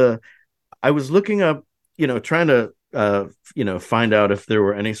one of the, I was looking up, trying to find out if there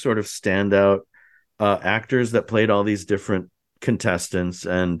were any sort of standout actors that played all these different contestants.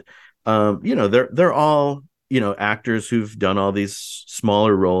 And they're all, actors who've done all these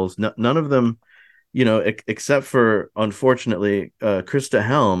smaller roles. None of them, except for, unfortunately, Krista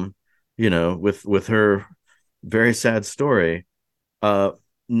Helm, with her very sad story.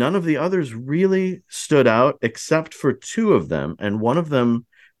 None of the others really stood out except for two of them. And one of them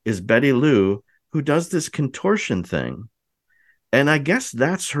is Betty Lou, who does this contortion thing. And I guess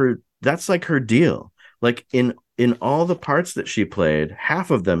that's like her deal. Like in all the parts that she played,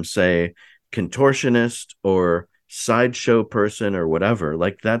 half of them say contortionist or sideshow person or whatever.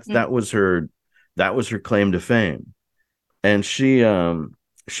 Like that was her claim to fame. And she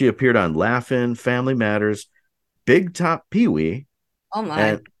appeared on Laugh-In, Family Matters, Big Top Pee-wee, Oh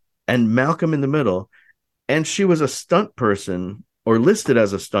my. and Malcolm in the Middle. And she was a stunt person, or listed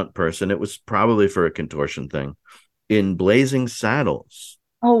as a stunt person. It was probably for a contortion thing, in Blazing Saddles.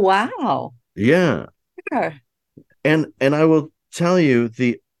 Oh wow. Yeah. Sure. And I will tell you,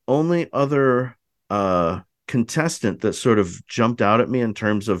 the only other contestant that sort of jumped out at me in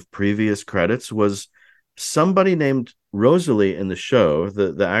terms of previous credits was somebody named Rosalie in the show.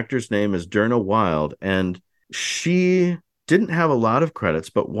 The actor's name is Derna Wild, and she didn't have a lot of credits,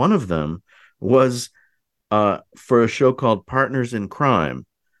 but one of them was for a show called Partners in Crime,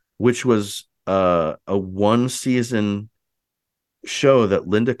 which was a one-season show that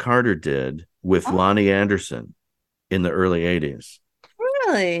Lynda Carter did with Lonnie Anderson in the early 80s.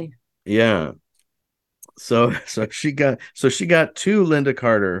 Really? Yeah. So she got two Lynda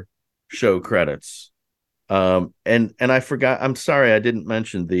Carter show credits. And I forgot, I'm sorry I didn't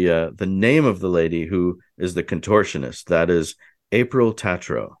mention the name of the lady who is the contortionist. That is April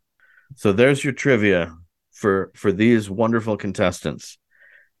Tatro. So there's your trivia for these wonderful contestants.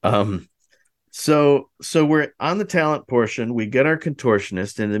 So we're on the talent portion. We get our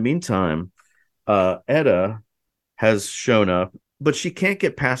contortionist. In the meantime, Etta has shown up, but she can't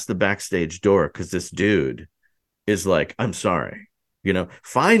get past the backstage door because this dude is like, I'm sorry.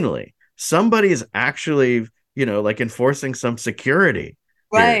 Finally, somebody is actually, like enforcing some security.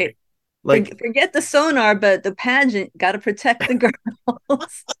 Right. Here. Like, forget the sonar, but the pageant got to protect the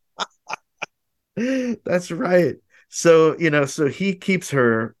girls. That's right. So, so he keeps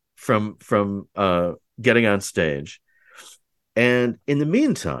her from getting on stage. And in the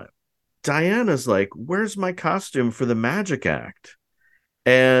meantime, Diana's like, where's my costume for the magic act?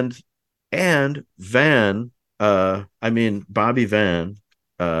 And Bobby Van,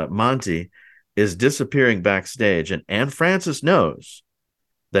 Monty, is disappearing backstage, and Anne Francis knows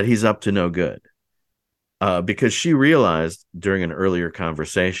that he's up to no good. Because she realized during an earlier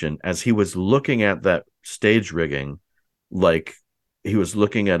conversation, as he was looking at that stage rigging, like he was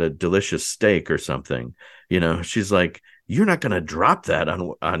looking at a delicious steak or something, she's like, you're not going to drop that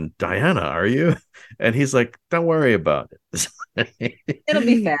on Diana, are you? And he's like, don't worry about it. It'll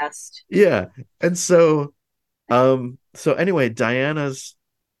be fast. Yeah. And so anyway, Diana's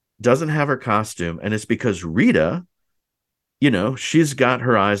doesn't have her costume, and it's because Rita, she's got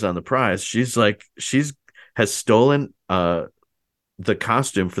her eyes on the prize. She's has stolen the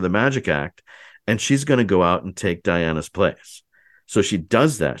costume for the magic act, and she's going to go out and take Diana's place. So she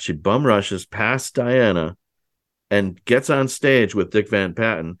does that. She bum rushes past Diana and gets on stage with Dick Van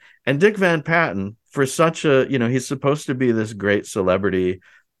Patten. And Dick Van Patten, for such a, he's supposed to be this great celebrity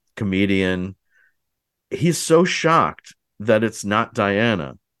comedian, he's so shocked that it's not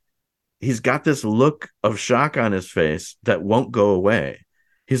Diana. He's got this look of shock on his face that won't go away.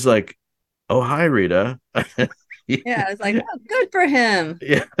 He's like, oh, hi, Rita. Yeah, I was like, oh, good for him.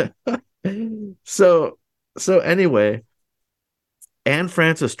 Yeah. So anyway, Anne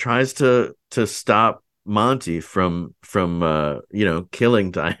Francis tries to stop Monty from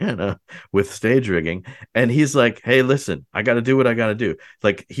killing Diana with stage rigging, and he's like, hey, listen, I got to do what I got to do.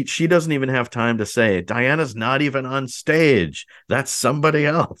 Like, she doesn't even have time to say Diana's not even on stage, that's somebody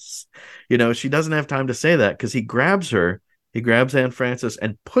else. She doesn't have time to say that, because he grabs Anne Francis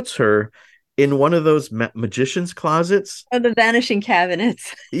and puts her in one of those magician's closets, or the vanishing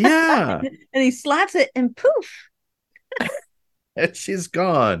cabinets. Yeah. And he slaps it and poof, and she's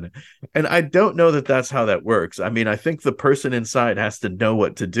gone. And I don't know that that's how that works. I mean, I think the person inside has to know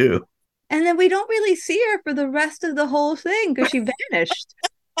what to do. And then we don't really see her for the rest of the whole thing because she vanished.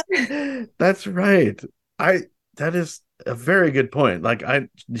 That's right. That is a very good point. Like,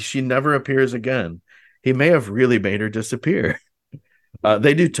 she never appears again. He may have really made her disappear.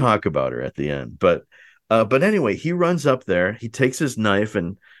 They do talk about her at the end, but anyway, he runs up there. He takes his knife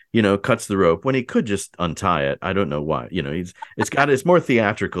and cuts the rope when he could just untie it. I don't know why. It's more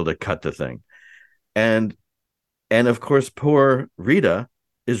theatrical to cut the thing, and of course, poor Rita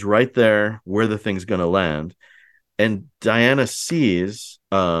is right there where the thing's going to land, and Diana sees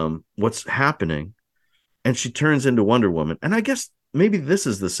what's happening, and she turns into Wonder Woman. And I guess maybe this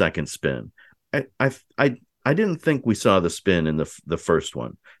is the second spin. I didn't think we saw the spin in the first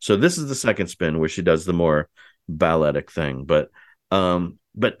one. So this is the second spin where she does the more balletic thing. But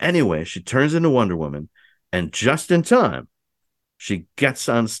anyway, she turns into Wonder Woman, and just in time, she gets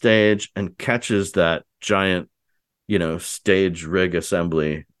on stage and catches that giant, stage rig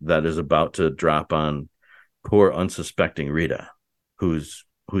assembly that is about to drop on poor unsuspecting Rita, who's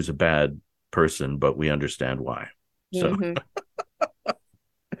a bad person, but we understand why. So,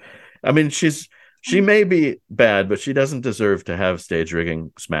 I mean, she may be bad, but she doesn't deserve to have stage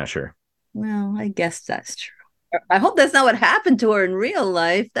rigging smash her. Well, I guess that's true. I hope that's not what happened to her in real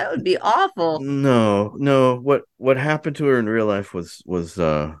life. That would be awful. No. What happened to her in real life was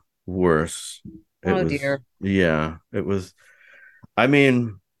worse. Dear. Yeah, it was. I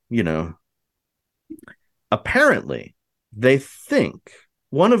mean, apparently they think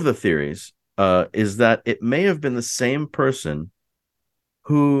one of the theories is that it may have been the same person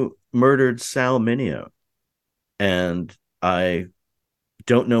who murdered Sal Mineo. And I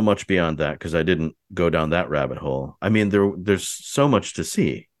don't know much beyond that because I didn't go down that rabbit hole. I mean, there's so much to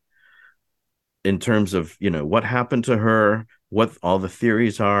see in terms of, what happened to her, what all the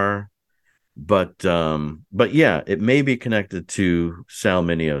theories are. But yeah, it may be connected to Sal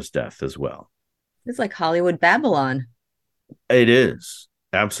Mineo's death as well. It's like Hollywood Babylon. It is.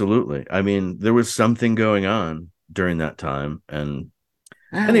 Absolutely. I mean, there was something going on during that time. And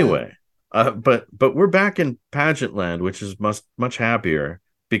anyway, but we're back in pageant land, which is much happier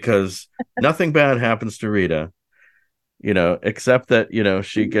because nothing bad happens to Rita, except that,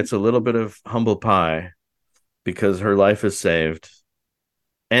 she gets a little bit of humble pie because her life is saved.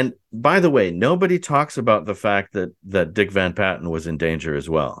 And by the way, nobody talks about the fact that Dick Van Patten was in danger as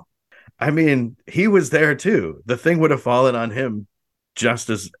well. I mean, he was there too. The thing would have fallen on him just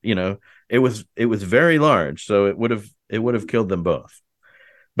as, it was very large, so it would have killed them both.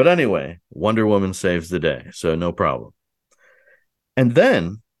 But anyway, Wonder Woman saves the day, so no problem. And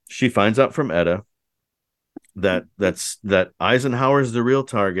then she finds out from Etta that Eisenhower's the real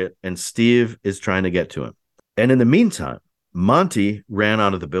target and Steve is trying to get to him. And in the meantime, Monty ran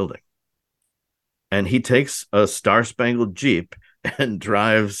out of the building. And he takes a star-spangled Jeep and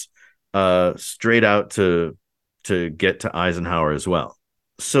drives straight out to get to Eisenhower as well.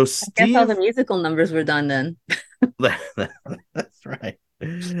 So Steve, I guess all the musical numbers were done then. That's right.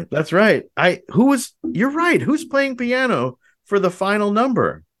 That's right. You're right. Who's playing piano for the final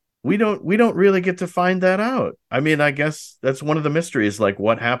number? We don't really get to find that out. I mean, I guess that's one of the mysteries, like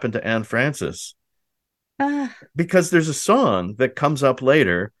what happened to Anne Francis. Because there's a song that comes up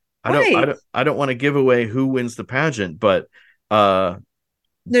later. Right. I don't want to give away who wins the pageant, but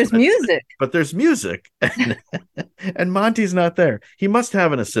there's music. But there's music. And Monty's not there. He must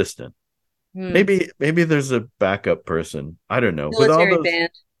have an assistant. Maybe there's a backup person. I don't know. Military band.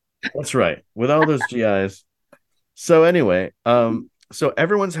 That's right. With all those GIs. So anyway, so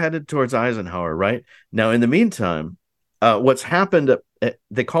everyone's headed towards Eisenhower, right? Now, in the meantime, what's happened,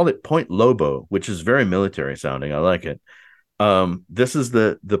 they call it Point Lobo, which is very military sounding. I like it. This is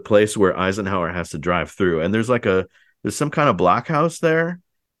the place where Eisenhower has to drive through. And there's some kind of blockhouse there.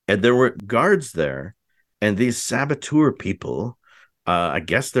 And there were guards there. And these saboteur people, I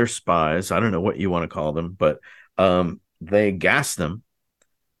guess they're spies. I don't know what you want to call them, but they gas them.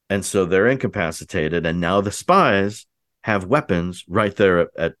 And so they're incapacitated. And now the spies have weapons right there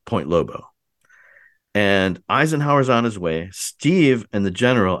at Point Lobo. And Eisenhower's on his way. Steve and the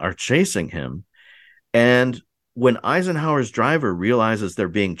general are chasing him. And when Eisenhower's driver realizes they're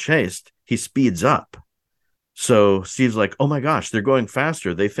being chased, he speeds up. So Steve's like, "Oh my gosh, they're going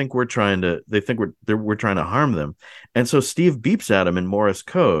faster. They think we're trying to harm them." And so Steve beeps at him in Morse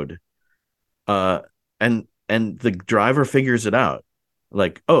code. And the driver figures it out.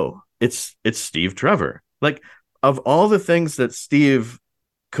 Like, "Oh, it's Steve Trevor." Like, of all the things that Steve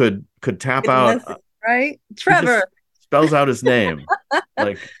could tap out, right? Trevor spells out his name.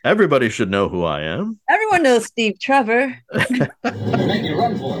 Like, everybody should know who I am. Everyone knows Steve Trevor. They're making a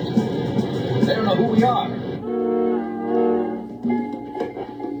run for it. They don't know who we are.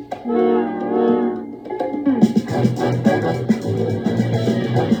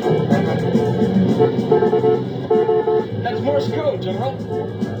 That's Morse code, General.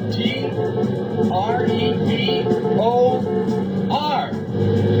 T-R-E-V-O-R.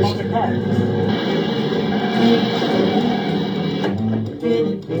 Sorry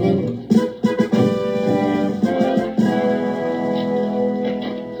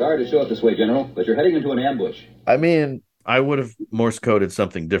to show it this way, General, but you're heading into an ambush. I mean, I would have Morse coded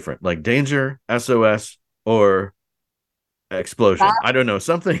something different, like danger, SOS, or explosion. I don't know,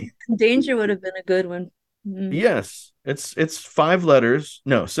 something. Danger would have been a good one. Yes, it's 5 letters,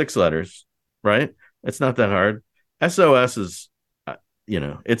 no, 6 letters, right? It's not that hard. SOS is,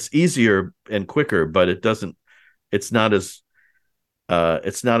 it's easier and quicker, but it's not as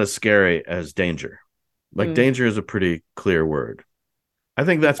scary as danger. Like danger is a pretty clear word. I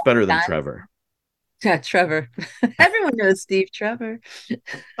think that's better than Trevor. Yeah, Trevor. Everyone knows Steve Trevor.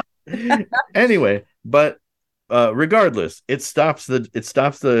 Anyway, but regardless, it stops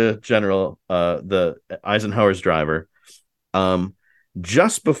the general, the Eisenhower's driver,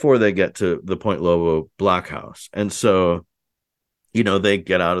 just before they get to the Point Lobos blockhouse. And so, they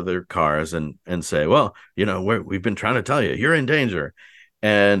get out of their cars and say, well, we've been trying to tell you, you're in danger.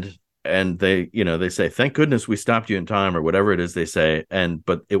 And they, they say, thank goodness we stopped you in time, or whatever it is they say.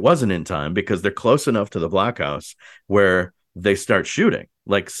 But it wasn't in time, because they're close enough to the blockhouse where they start shooting.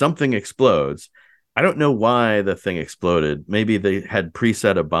 Like, something explodes. I don't know why the thing exploded. Maybe they had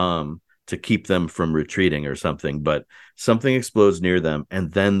preset a bomb to keep them from retreating or something, but something explodes near them,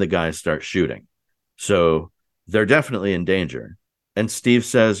 and then the guys start shooting. So they're definitely in danger. And Steve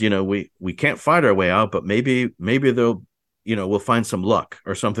says, we can't fight our way out, but maybe they'll, we'll find some luck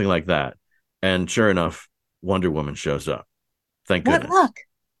or something like that. And sure enough, Wonder Woman shows up. Thank goodness.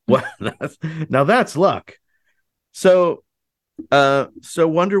 What luck? Well, now that's luck. So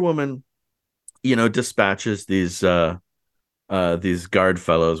Wonder Woman, dispatches these guard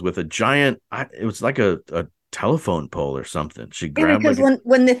fellows with a giant, it was like a telephone pole or something. She grabbed, because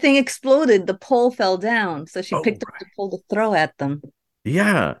when the thing exploded, the pole fell down, so she picked up the pole to throw at them.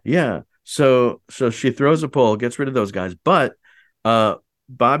 Yeah. So she throws a pole, gets rid of those guys, but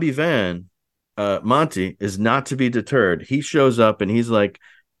Bobby Van, Monty, is not to be deterred. He shows up and he's like,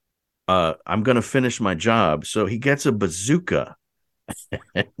 I'm gonna finish my job. So he gets a bazooka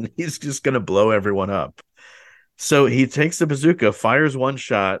and he's just gonna blow everyone up. So he takes the bazooka, fires one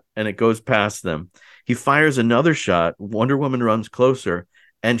shot, and it goes past them. He fires another shot. Wonder Woman runs closer,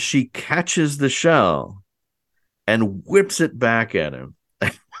 and she catches the shell and whips it back at him.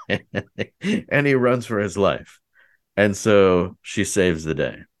 And he runs for his life. And so she saves the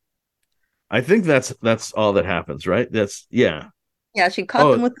day. I think that's all that happens, right? Yeah, she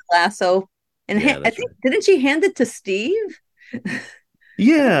caught them with the lasso. And I think, didn't she hand it to Steve?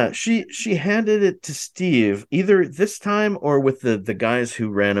 Yeah, she handed it to Steve, either this time or with the guys who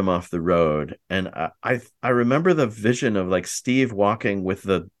ran him off the road. And I remember the vision of like Steve walking with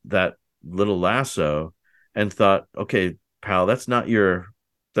that little lasso, and thought, okay, pal, that's not your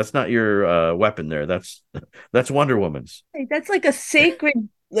weapon there. That's Wonder Woman's. That's like a sacred,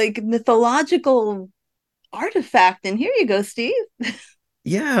 like mythological artifact. And here you go, Steve.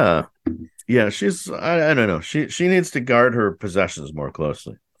 Yeah. She's I don't know. She needs to guard her possessions more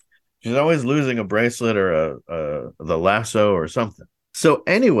closely. She's always losing a bracelet or the lasso or something. So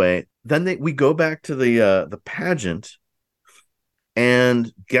anyway, then we go back to the pageant,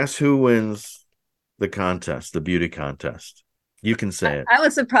 and guess who wins the contest, the beauty contest? You can say it. I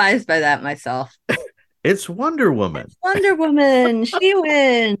was surprised by that myself. It's Wonder Woman. Wonder Woman. She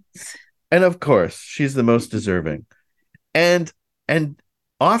wins. And of course, she's the most deserving. And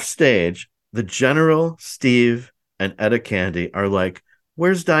off stage, the General, Steve, and Etta Candy are like,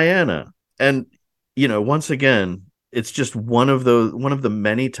 where's Diana? And, once again, it's just one of the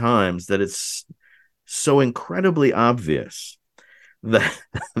many times that it's so incredibly obvious that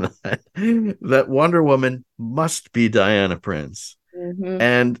that Wonder Woman must be Diana Prince. Mm-hmm.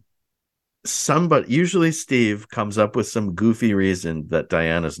 And usually Steve comes up with some goofy reason that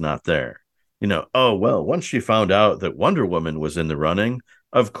Diana's not there. Oh, well, once she found out that Wonder Woman was in the running,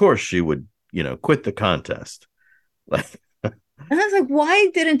 of course she would, quit the contest. And I was like, why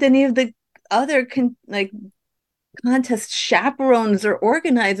didn't any of the other contest chaperones or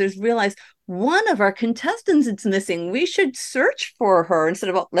organizers realize one of our contestants is missing? We should search for her instead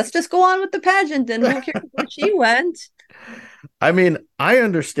of, let's just go on with the pageant and who cares where she went. I mean, I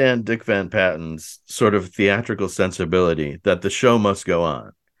understand Dick Van Patten's sort of theatrical sensibility that the show must go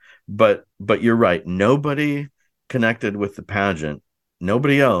on. But you're right. Nobody connected with the pageant,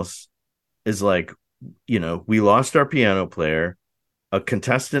 nobody else is like, we lost our piano player, a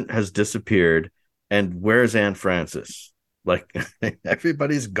contestant has disappeared, and where's Anne Francis? Like,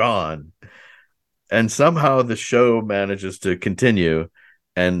 everybody's gone. And somehow the show manages to continue,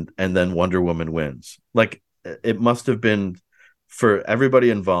 and then Wonder Woman wins. Like, it must have been for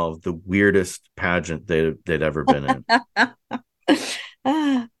everybody involved, the weirdest pageant they'd ever been in.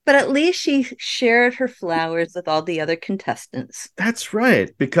 But at least she shared her flowers with all the other contestants. That's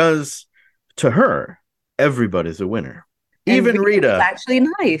right, because to her, everybody's a winner. And Even Rita. Was actually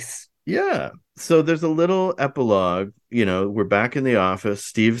nice. Yeah. So there's a little epilogue. We're back in the office.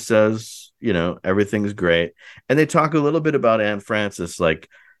 Steve says, everything's great. And they talk a little bit about Anne Francis, like,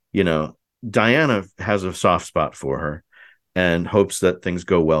 Diana has a soft spot for her and hopes that things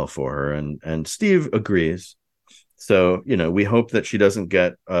go well for her. And Steve agrees. So, we hope that she doesn't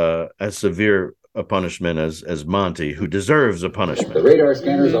get as severe a punishment as Monty, who deserves a punishment. The radar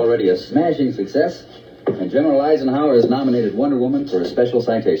scanner is already a smashing success, and General Eisenhower has nominated Wonder Woman for a special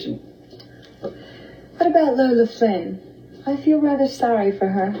citation. What about Lola Flynn? I feel rather sorry for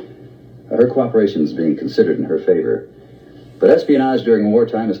her. Her cooperation is being considered in her favor, but espionage during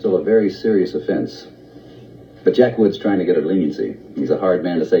wartime is still a very serious offense. But Jack Wood's trying to get her leniency. He's a hard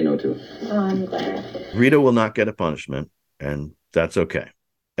man to say no to. Oh, I'm glad. Rita will not get a punishment, and that's okay.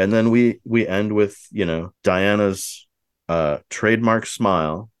 And then we end with, Diana's trademark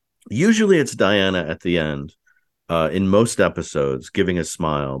smile. Usually it's Diana at the end, in most episodes, giving a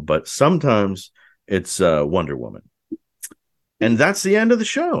smile, but sometimes it's Wonder Woman. And that's the end of the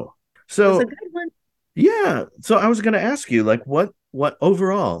show. So That's a good one. Yeah. So I was going to ask you, like, what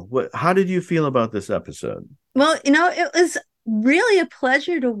overall, how did you feel about this episode? Well, it was really a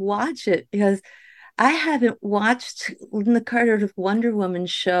pleasure to watch it because I haven't watched Lynda Carter's Wonder Woman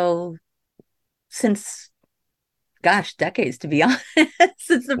show since, decades, to be honest. It's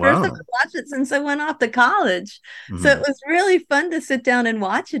the first time I watched it since I went off to college. Mm-hmm. So it was really fun to sit down and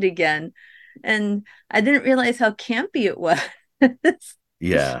watch it again. And I didn't realize how campy it was.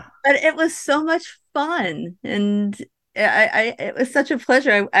 Yeah. But it was so much fun. And it was such a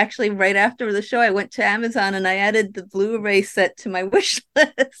pleasure. I actually, right after the show, I went to Amazon and I added the Blu-ray set to my wish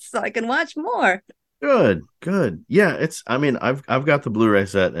list so I can watch more. Good. Yeah, I've got the Blu-ray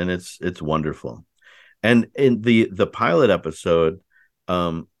set and it's wonderful. And in the pilot episode,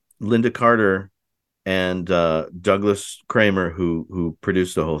 Lynda Carter and Douglas Kramer, who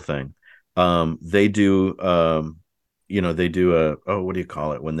produced the whole thing, they do a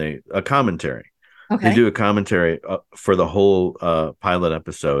commentary. Okay. They do a commentary for the whole pilot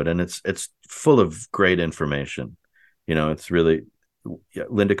episode, and it's full of great information. It's really,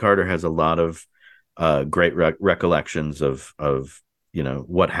 Lynda Carter has a lot of great recollections of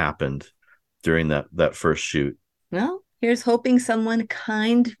what happened during that first shoot. Well, here's hoping someone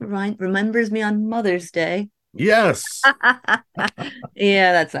kind remembers me on Mother's Day. Yes.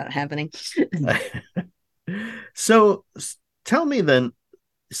 Yeah, that's not happening. So tell me then,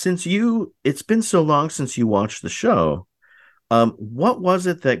 it's been so long since you watched the show, what was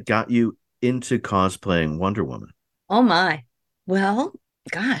it that got you into cosplaying Wonder Woman? Oh my. Well,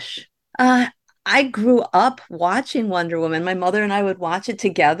 gosh. I grew up watching Wonder Woman. My mother and I would watch it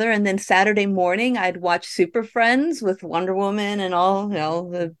together, and then Saturday morning I'd watch Superfriends with Wonder Woman and all,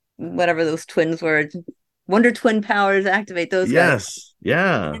 whatever those twins were. Wonder Twin powers activate those guys. Yes,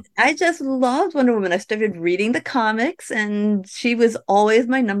 yeah. And I just loved Wonder Woman. I started reading the comics, and she was always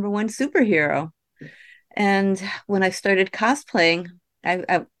my number one superhero. And when I started cosplaying,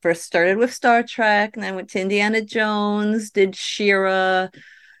 I first started with Star Trek, and I went to Indiana Jones, did She-Ra,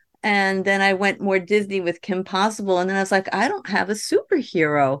 and then I went more Disney with Kim Possible. And then I was like, I don't have a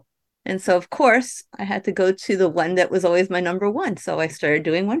superhero. And so, of course, I had to go to the one that was always my number one. So I started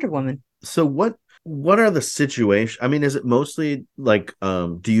doing Wonder Woman. So what are the situations? I mean, is it mostly like,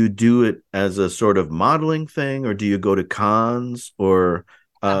 do you do it as a sort of modeling thing, or do you go to cons, or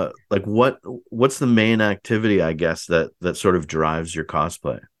like what's the main activity, I guess, that sort of drives your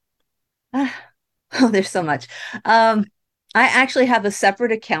cosplay? Oh, there's so much. I actually have a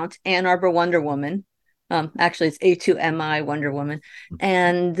separate account, Ann Arbor Wonder Woman. Actually, it's A2MI Wonder Woman.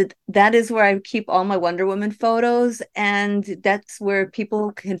 And that is where I keep all my Wonder Woman photos. And that's where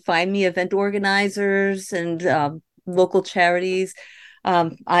people can find me, event organizers and local charities.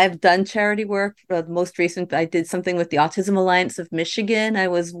 I've done charity work. Most recent, I did something with the Autism Alliance of Michigan. I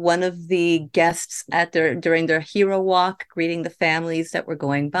was one of the guests during their hero walk, greeting the families that were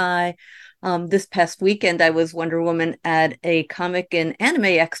going by. This past weekend, I was Wonder Woman at a comic and anime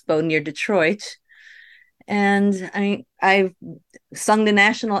expo near Detroit. And I've sung the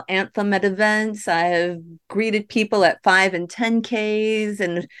national anthem at events. I have greeted people at 5 and 10Ks.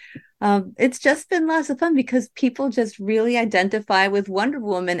 And it's just been lots of fun because people just really identify with Wonder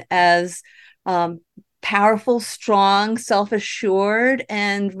Woman as powerful, strong, self-assured,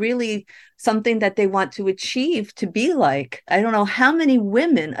 and really something that they want to achieve to be like. I don't know how many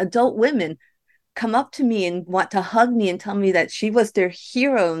women, adult women, come up to me and want to hug me and tell me that she was their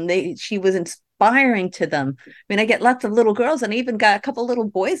hero and she was inspiring to them. I mean, I get lots of little girls, and I even got a couple little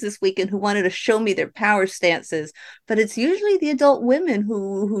boys this weekend who wanted to show me their power stances, but it's usually the adult women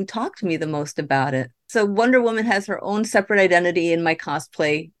who talk to me the most about it. So Wonder Woman has her own separate identity in my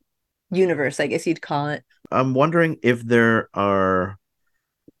cosplay universe, I guess you'd call it. I'm wondering if there are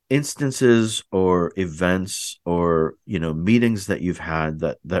instances or events or meetings that you've had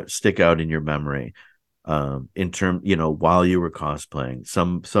that stick out in your memory, in term while you were cosplaying,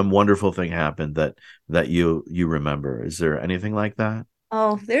 some wonderful thing happened that you remember. Is there anything like that?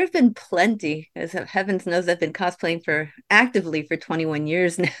 Oh, there have been plenty. As heavens knows, I've been cosplaying actively for 21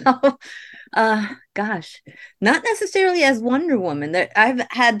 years now. Gosh, not necessarily as Wonder Woman. I've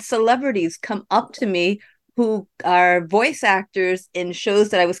had celebrities come up to me who are voice actors in shows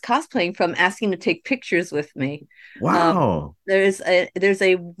that I was cosplaying from, asking to take pictures with me. Wow. There's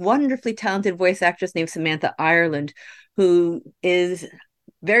a wonderfully talented voice actress named Samantha Ireland, who is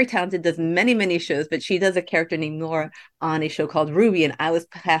very talented, does many, many shows, but she does a character named Nora on a show called Ruby, and I was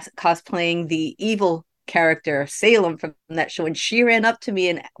cosplaying the evil character Salem from that show, and she ran up to me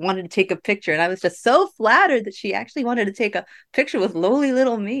and wanted to take a picture, and I was just so flattered that she actually wanted to take a picture with lowly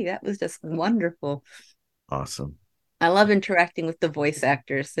little me. That was just wonderful. Awesome. I love interacting with the voice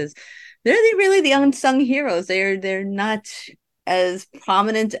actors. They're really the unsung heroes. They're not as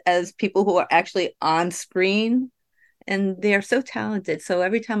prominent as people who are actually on screen, and they are so talented. So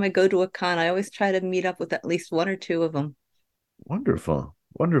every time I go to a con, I always try to meet up with at least one or two of them. Wonderful.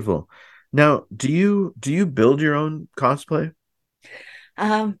 Now, do you build your own cosplay?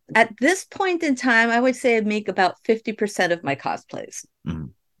 At this point in time, I would say I make about 50% of my cosplays. Mm-hmm.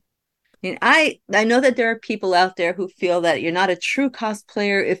 I mean, I know that there are people out there who feel that you're not a true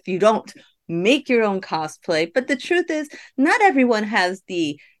cosplayer if you don't make your own cosplay. But the truth is, not everyone has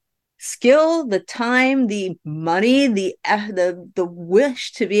the skill, the time, the money, the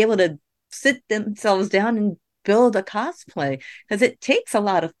wish to be able to sit themselves down and build a cosplay, because it takes a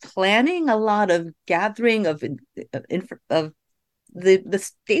lot of planning, a lot of gathering of the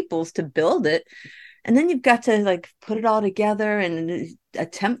staples to build it. And then you've got to put it all together and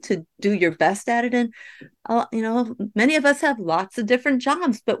attempt to do your best at it. And many of us have lots of different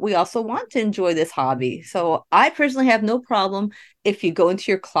jobs, but we also want to enjoy this hobby. So I personally have no problem if you go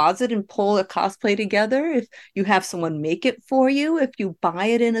into your closet and pull a cosplay together, if you have someone make it for you, if you buy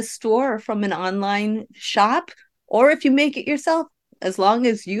it in a store or from an online shop, or if you make it yourself. As long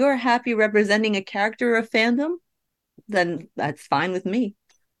as you're happy representing a character or a fandom, then that's fine with me.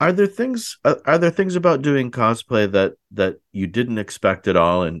 Are there things about doing cosplay that you didn't expect at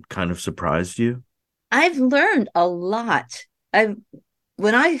all and kind of surprised you? I've learned a lot.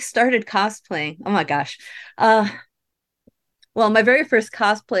 When I started cosplaying, oh my gosh. Well, my very first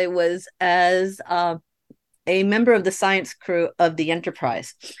cosplay was as a member of the science crew of the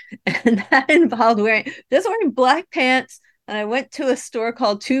Enterprise. And that involved wearing black pants. And I went to a store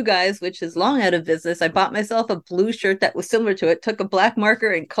called Two Guys, which is long out of business. I bought myself a blue shirt that was similar to it, took a black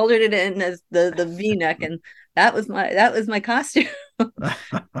marker and colored it in as the V-neck, and that was my costume.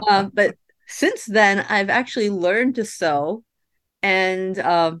 But since then, I've actually learned to sew, and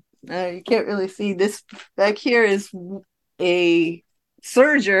you can't really see this back here is a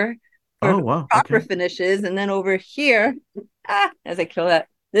serger for proper finishes, and then over here, as I kill that,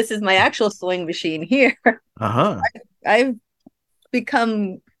 this is my actual sewing machine here. I've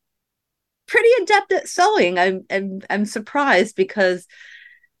become pretty adept at sewing. I'm surprised, because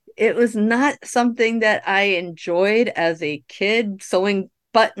it was not something that I enjoyed as a kid. Sewing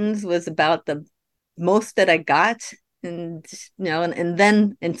buttons was about the most that I got, and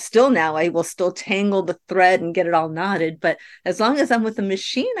and still now I will still tangle the thread and get it all knotted. But as long as I'm with the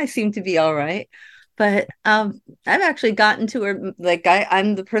machine, I seem to be all right. But I've actually gotten to where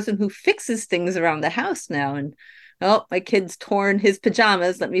I'm the person who fixes things around the house now. And my kid's torn his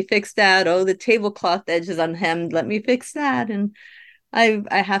pajamas, let me fix that. Oh, the tablecloth edge is unhemmed, let me fix that. And I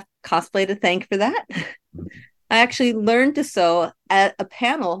have cosplay to thank for that. I actually learned to sew at a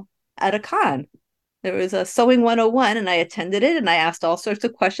panel at a con. There was a Sewing 101, and I attended it, and I asked all sorts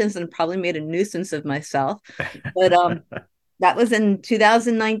of questions and probably made a nuisance of myself. But that was in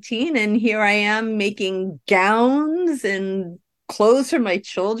 2019, and here I am making gowns and clothes for my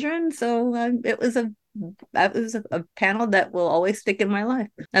children. So that was a panel that will always stick in my life.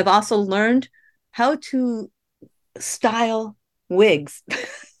 I've also learned how to style wigs.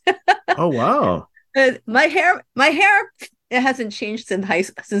 Oh, wow. My hair, it hasn't changed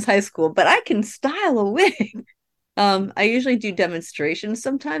since high school, but I can style a wig. I usually do demonstrations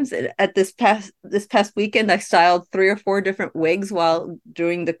sometimes. At this past weekend, I styled 3 or 4 different wigs while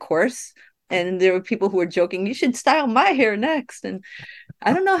doing the course And there were people who were joking, you should style my hair next. And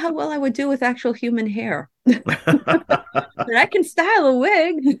I don't know how well I would do with actual human hair. But I can style a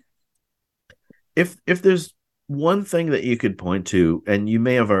wig. If there's one thing that you could point to, and you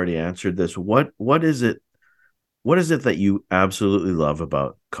may have already answered this, what is it that you absolutely love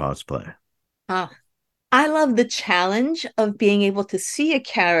about cosplay? I love the challenge of being able to see a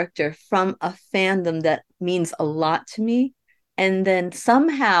character from a fandom that means a lot to me, and then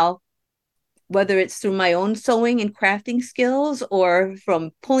somehow, whether it's through my own sewing and crafting skills or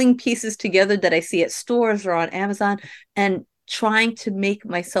from pulling pieces together that I see at stores or on Amazon, and trying to make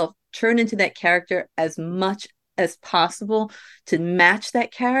myself turn into that character as much as possible, to match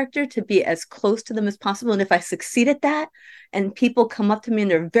that character, to be as close to them as possible. And if I succeed at that, and people come up to me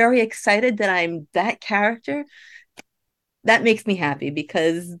and they're very excited that I'm that character, that makes me happy,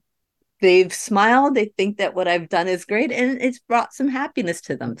 because they've smiled, they think that what I've done is great, and it's brought some happiness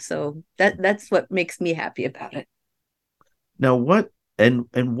to them. So that's what makes me happy about it. Now, what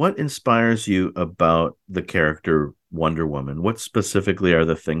inspires you about the character Wonder Woman? What specifically are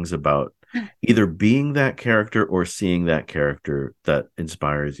the things about either being that character or seeing that character that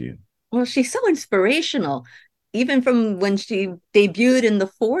inspires you? Well, she's so inspirational. Even from when she debuted in the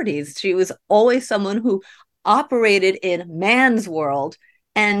 40s, she was always someone who operated in man's world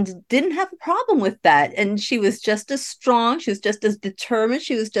and didn't have a problem with that. And she was just as strong. She was just as determined.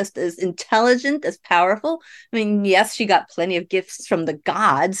 She was just as intelligent, as powerful. I mean, yes, she got plenty of gifts from the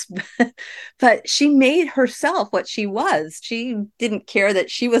gods, but she made herself what she was. She didn't care that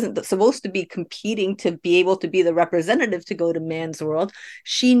she wasn't supposed to be competing to be able to be the representative to go to man's world.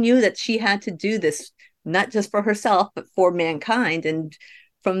 She knew that she had to do this, not just for herself, but for mankind. And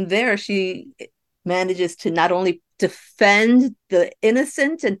from there, she manages to not only defend the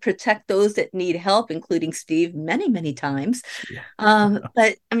innocent and protect those that need help, including Steve many, many times. Yeah.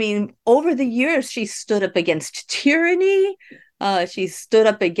 But I mean, over the years, she stood up against tyranny. She stood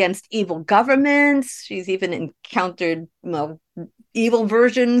up against evil governments. She's even encountered, evil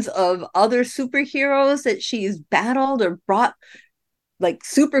versions of other superheroes that she's battled or brought. Like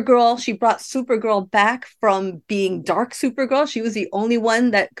Supergirl, she brought Supergirl back from being dark Supergirl. She was the only one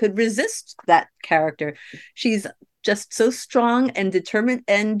that could resist that character. She's just so strong and determined,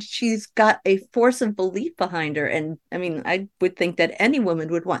 and she's got a force of belief behind her. And I mean, I would think that any woman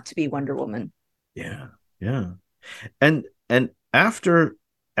would want to be Wonder Woman. Yeah. And after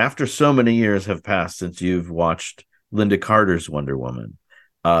so many years have passed since you've watched Lynda Carter's Wonder Woman,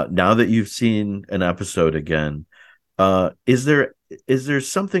 now that you've seen an episode again, is there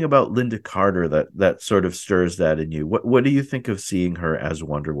something about Lynda Carter that sort of stirs that in you? What do you think of seeing her as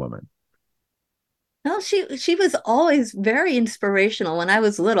Wonder Woman? Well, she was always very inspirational. When I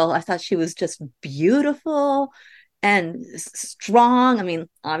was little, I thought she was just beautiful and strong. I mean,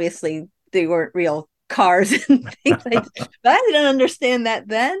 obviously they weren't real cars and things like that, but I didn't understand that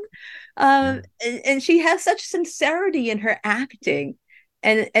then. And she has such sincerity in her acting,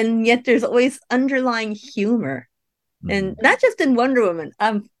 and yet there's always underlying humor. And not just in Wonder Woman,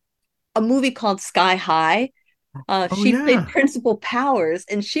 a movie called Sky High. She played Principal Powers,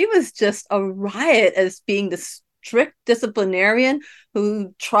 and she was just a riot as being the strict disciplinarian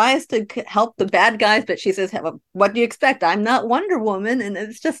who tries to help the bad guys, but she says, "What do you expect? I'm not Wonder Woman." And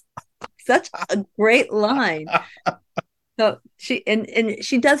it's just such a great line. So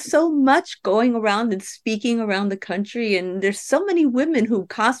she does so much going around and speaking around the country, and there's so many women who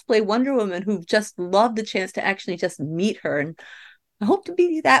cosplay Wonder Woman who just love the chance to actually just meet her, and I hope to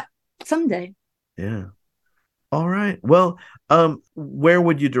be that someday. Yeah. All right. Well, where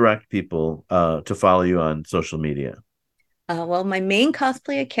would you direct people to follow you on social media? Well, my main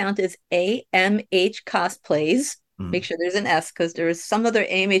cosplay account is AMHCosplays. Make sure there's an S, because there is some other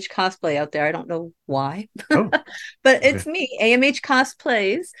AMH cosplay out there. I don't know why, but it's me,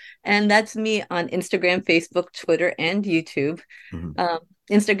 AMHCosplays, and that's me on Instagram, Facebook, Twitter, and YouTube.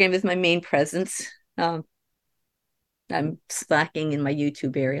 Instagram is my main presence. I'm slacking in my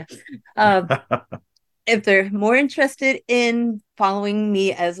YouTube area. If they're more interested in following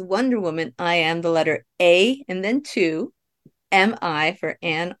me as Wonder Woman, I am the letter A and then 2, M-I for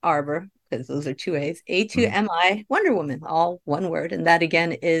Ann Arbor, because those are 2 A's, A2MI Wonder Woman, all one word. And that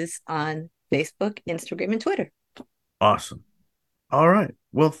again is on Facebook, Instagram, and Twitter. Awesome. All right.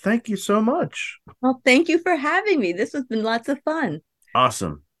 Well, thank you so much. Well, thank you for having me. This has been lots of fun.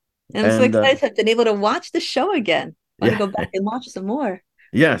 Awesome. And I'm so excited to have been able to watch the show again. I want to go back and watch some more.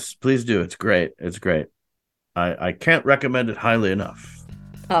 Yes, please do. It's great. It's great. I can't recommend it highly enough.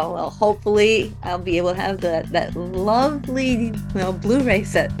 Oh, well, hopefully I'll be able to have that lovely Blu-ray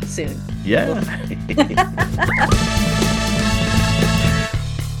set soon. Yeah.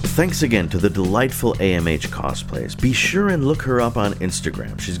 Thanks again to the delightful AMHCosplays. Be sure and look her up on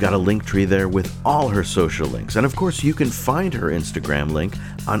Instagram. She's got a link tree there with all her social links. And of course, you can find her Instagram link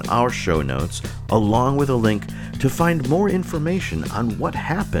on our show notes, along with a link to find more information on what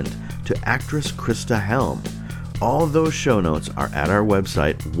happened to actress Krista Helm. All of those show notes are at our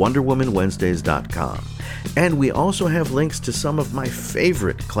website, WonderWomanWednesdays.com. And we also have links to some of my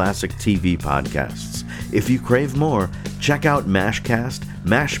favorite classic TV podcasts. If you crave more, check out MashCast,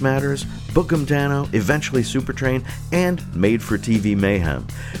 MASH Matters, Book'em eventually Supertrain, and Made for TV Mayhem,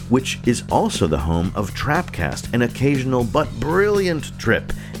 which is also the home of Trapcast, an occasional but brilliant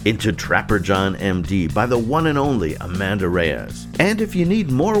trip into Trapper John MD by the one and only Amanda Reyes. And if you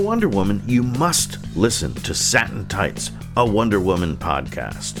need more Wonder Woman, you must listen to Satin Tights, a Wonder Woman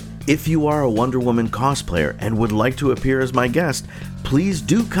podcast. If you are a Wonder Woman cosplayer and would like to appear as my guest, please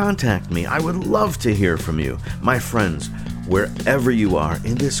do contact me. I would love to hear from you. My friends, wherever you are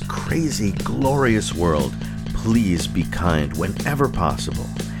in this crazy, glorious world, please be kind whenever possible.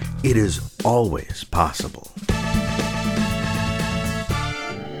 It is always possible. I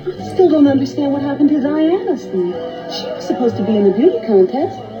still don't understand what happened to Diana, Steve. She was supposed to be in the beauty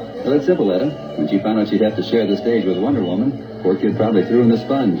contest. Well, it's simple, Etta. When she found out she'd have to share the stage with Wonder Woman, poor kid probably threw in the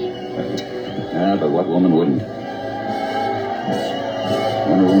sponge. But what woman wouldn't?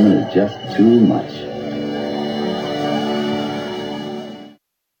 Wonder Woman is just too much.